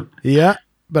 yeah,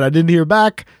 but I didn't hear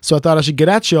back. So I thought I should get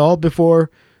at y'all before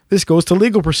this goes to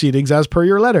legal proceedings as per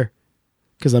your letter.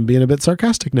 Because I'm being a bit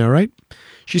sarcastic now, right?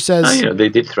 She says, they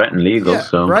did threaten legal, yeah,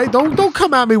 so right. Don't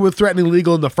come at me with threatening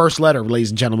legal in the first letter, ladies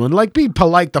and gentlemen. Like, be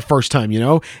polite the first time, you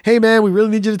know. Hey man, we really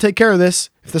need you to take care of this.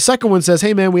 If the second one says,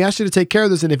 hey man, we asked you to take care of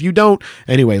this, and if you don't,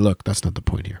 anyway, look, that's not the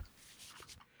point here.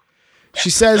 She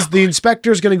says the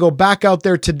inspector's going to go back out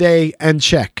there today and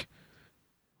check.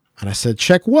 And I said,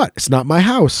 check what? It's not my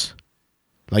house.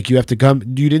 Like, you have to come.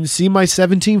 You didn't see my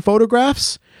 17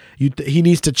 photographs? He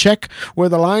needs to check where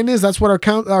the line is. That's what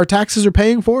our taxes are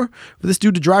paying for this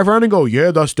dude to drive around and go,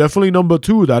 yeah, that's definitely number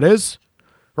 2. That is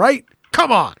right.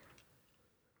 Come on.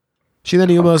 She then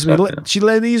emails me. She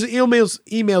then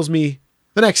emails me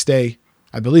the next day,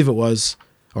 I believe it was,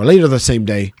 or later the same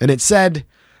day, and it said,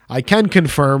 I can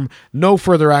confirm no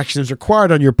further action is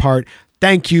required on your part.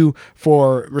 Thank you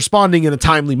for responding in a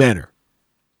timely manner.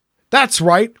 That's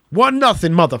right. 1-0,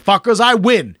 motherfuckers. I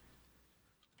win.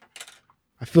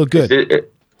 I feel good.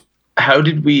 How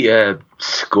did we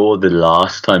score the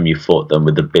last time you fought them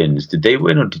with the bins? Did they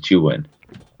win or did you win?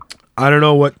 I don't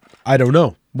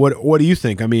know. What do you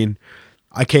think? I mean,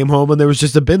 I came home and there was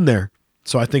just a bin there.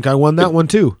 So I think I won that one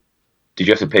too. Did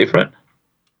you have to pay for it?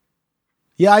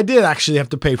 Yeah, I did actually have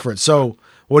to pay for it. So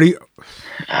what do you...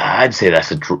 I'd say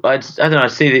that's I don't know.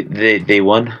 I'd say they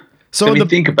won. So I mean,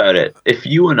 think about it. If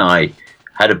you and I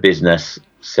had a business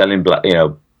selling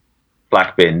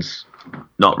black bins...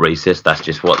 Not racist. That's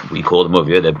just what we call them over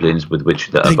here. They're bins with which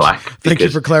that are black. Thank you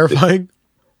for clarifying.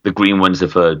 The green ones are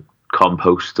for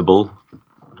compostable.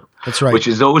 That's right. Which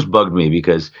has always bugged me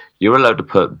because you're allowed to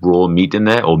put raw meat in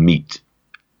there or meat,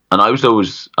 and I was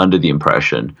always under the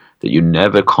impression that you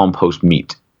never compost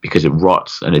meat because it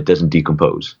rots and it doesn't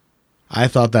decompose. I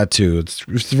thought that too. It's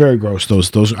very gross.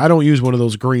 Those I don't use one of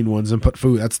those green ones and put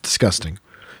food. That's disgusting.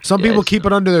 Some people keep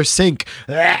it under their sink.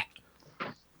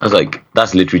 I was like,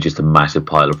 that's literally just a massive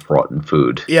pile of rotten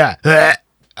food. Yeah.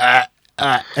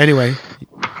 Anyway,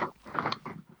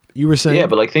 you were saying? Yeah,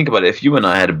 but like, think about it. If you and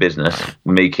I had a business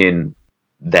making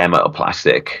them out of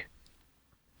plastic,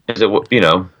 is it, you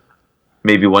know,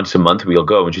 maybe once a month we'll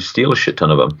go and just steal a shit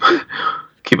ton of them.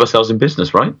 Keep ourselves in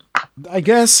business, right? I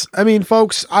guess. I mean,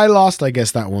 folks, I lost, I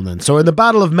guess, that one then. So in the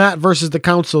battle of Matt versus the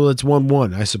council, it's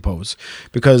 1-1, I suppose.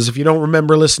 Because if you don't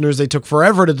remember, listeners, they took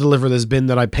forever to deliver this bin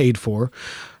that I paid for.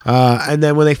 And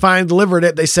then when they finally delivered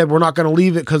it, they said, we're not going to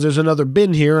leave it because there's another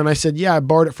bin here. And I said, yeah, I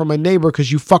borrowed it from my neighbor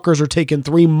because you fuckers are taking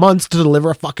 3 months to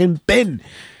deliver a fucking bin.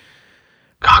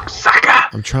 Cocksucker.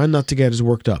 I'm trying not to get as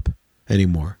worked up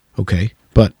anymore. Okay.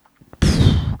 But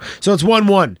so it's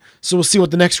 1-1. So we'll see what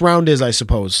the next round is, I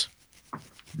suppose.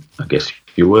 I guess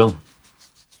you will.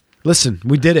 Listen,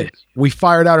 we did it. We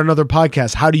fired out another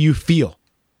podcast. How do you feel?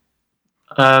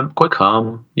 Quite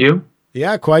calm. You?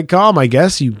 Yeah, quite calm, I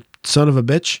guess. You son of a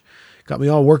bitch. Got me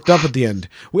all worked up at the end.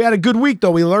 We had a good week,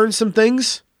 though. We learned some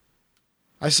things,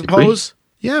 I suppose.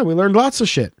 Yeah, we learned lots of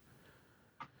shit.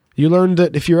 You learned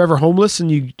that if you're ever homeless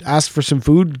and you ask for some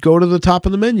food, go to the top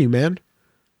of the menu, man.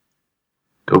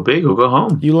 Go big or go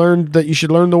home. You learned that you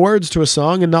should learn the words to a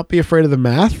song and not be afraid of the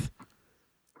math.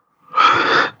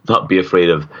 Not be afraid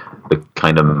of the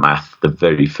kind of math, the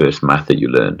very first math that you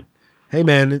learned. Hey,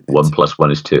 man. 1 +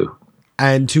 1 is 2.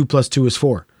 And 2 + 2 is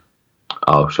 4.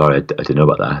 Oh, sorry. I didn't know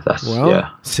about that. That's,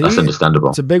 see, that's understandable.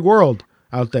 It's a big world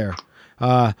out there.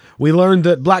 We learned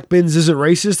that black bins isn't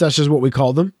racist. That's just what we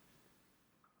call them.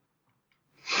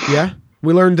 Yeah.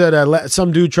 We learned that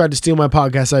some dude tried to steal my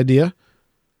podcast idea,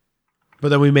 but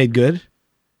then we made good.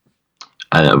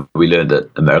 And we learned that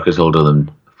America's older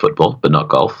than football, but not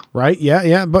golf. Right?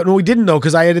 Yeah. But we didn't know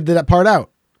because I edited that part out.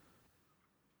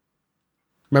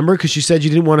 Remember? Because you said you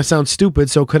didn't want to sound stupid,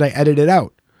 so could I edit it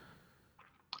out?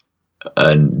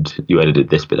 And you edited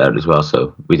this bit out as well,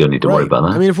 so we don't need to worry about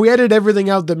that. I mean, if we edited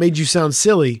everything out that made you sound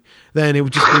silly, then it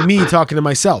would just be me talking to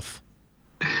myself.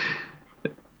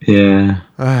 Yeah.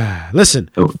 Listen.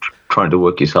 Trying to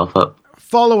work yourself up.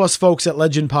 Follow us, folks, at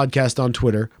Legend Podcast on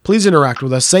Twitter. Please interact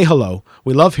with us. Say hello.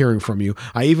 We love hearing from you.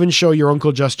 I even show your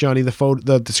Uncle Just Johnny the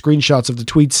screenshots of the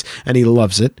tweets, and he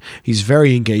loves it. He's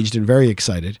very engaged and very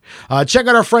excited. Check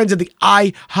out our friends at the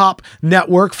IHOP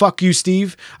Network. Fuck you,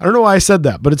 Steve. I don't know why I said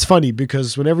that, but it's funny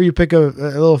because whenever you pick a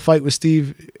little fight with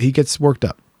Steve, he gets worked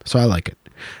up. So I like it.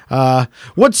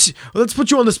 Let's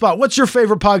put you on the spot. What's your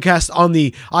favorite podcast on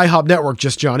the IHOP Network,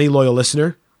 Just Johnny, loyal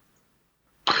listener?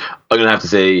 I'm going to have to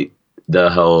say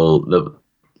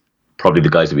probably the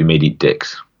guys that we made eat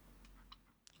dicks.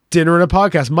 Dinner and a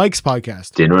Podcast, Mike's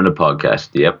podcast. Dinner and a Podcast,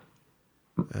 yep.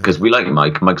 Because we like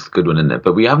Mike. Mike's a good one, isn't it?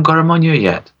 But we haven't got him on here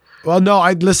yet. Well, no,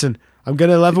 listen. I'm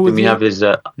going to level with you. Have his,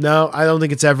 No, I don't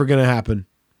think it's ever going to happen.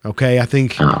 Okay, I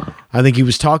think he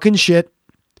was talking shit.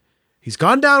 He's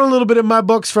gone down a little bit in my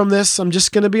books from this. I'm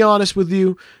just going to be honest with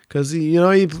you because,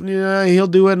 he'll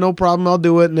do it. No problem. I'll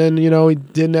do it. And then, he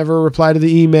didn't ever reply to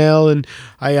the email. And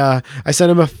I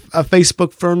sent him a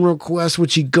Facebook friend request,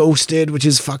 which he ghosted, which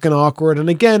is fucking awkward. And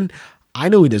again, I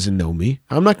know he doesn't know me.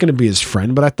 I'm not going to be his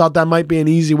friend, but I thought that might be an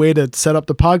easy way to set up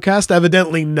the podcast.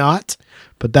 Evidently not,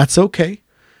 but that's okay.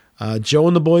 Joe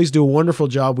and the boys do a wonderful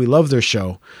job. We love their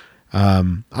show.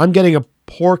 I'm getting a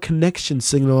poor connection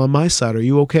signal on my side. Are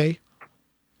you okay?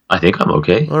 I think I'm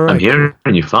okay. All right. I'm here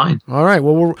and you're fine. All right.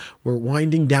 Well, we're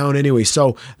winding down anyway.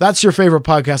 So that's your favorite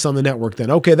podcast on the network then.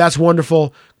 Okay, that's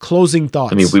wonderful. Closing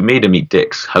thoughts. I mean, we made him eat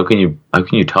dicks. How can you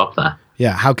top that?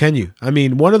 Yeah, how can you? I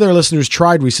mean, one of their listeners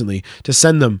tried recently to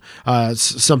send them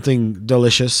something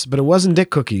delicious, but it wasn't dick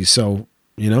cookies, so,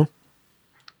 Yeah,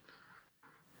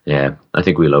 I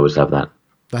think we'll always have that.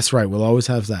 That's right. We'll always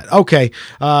have that. Okay.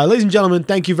 Ladies and gentlemen,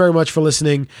 thank you very much for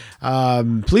listening.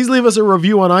 Please leave us a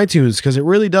review on iTunes because it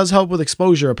really does help with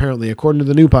exposure, apparently, according to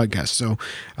the new podcast. So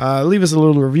leave us a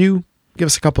little review. Give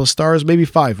us a couple of stars, maybe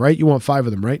 5, right? You want 5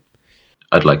 of them, right?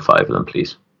 I'd like 5 of them,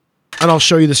 please. And I'll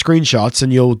show you the screenshots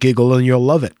and you'll giggle and you'll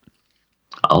love it.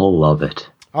 I'll love it.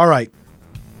 All right.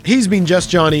 He's been Just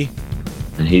Johnny.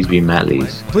 And he's been Matt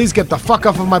Lees. Please get the fuck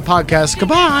off of my podcast.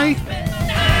 Goodbye.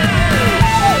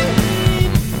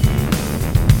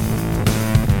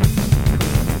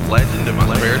 Legend in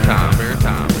my spare time.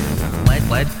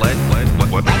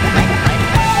 What?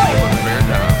 Spare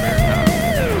time.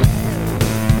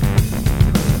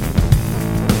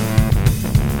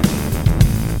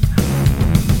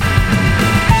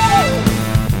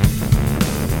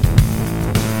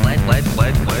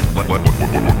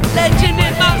 Legend in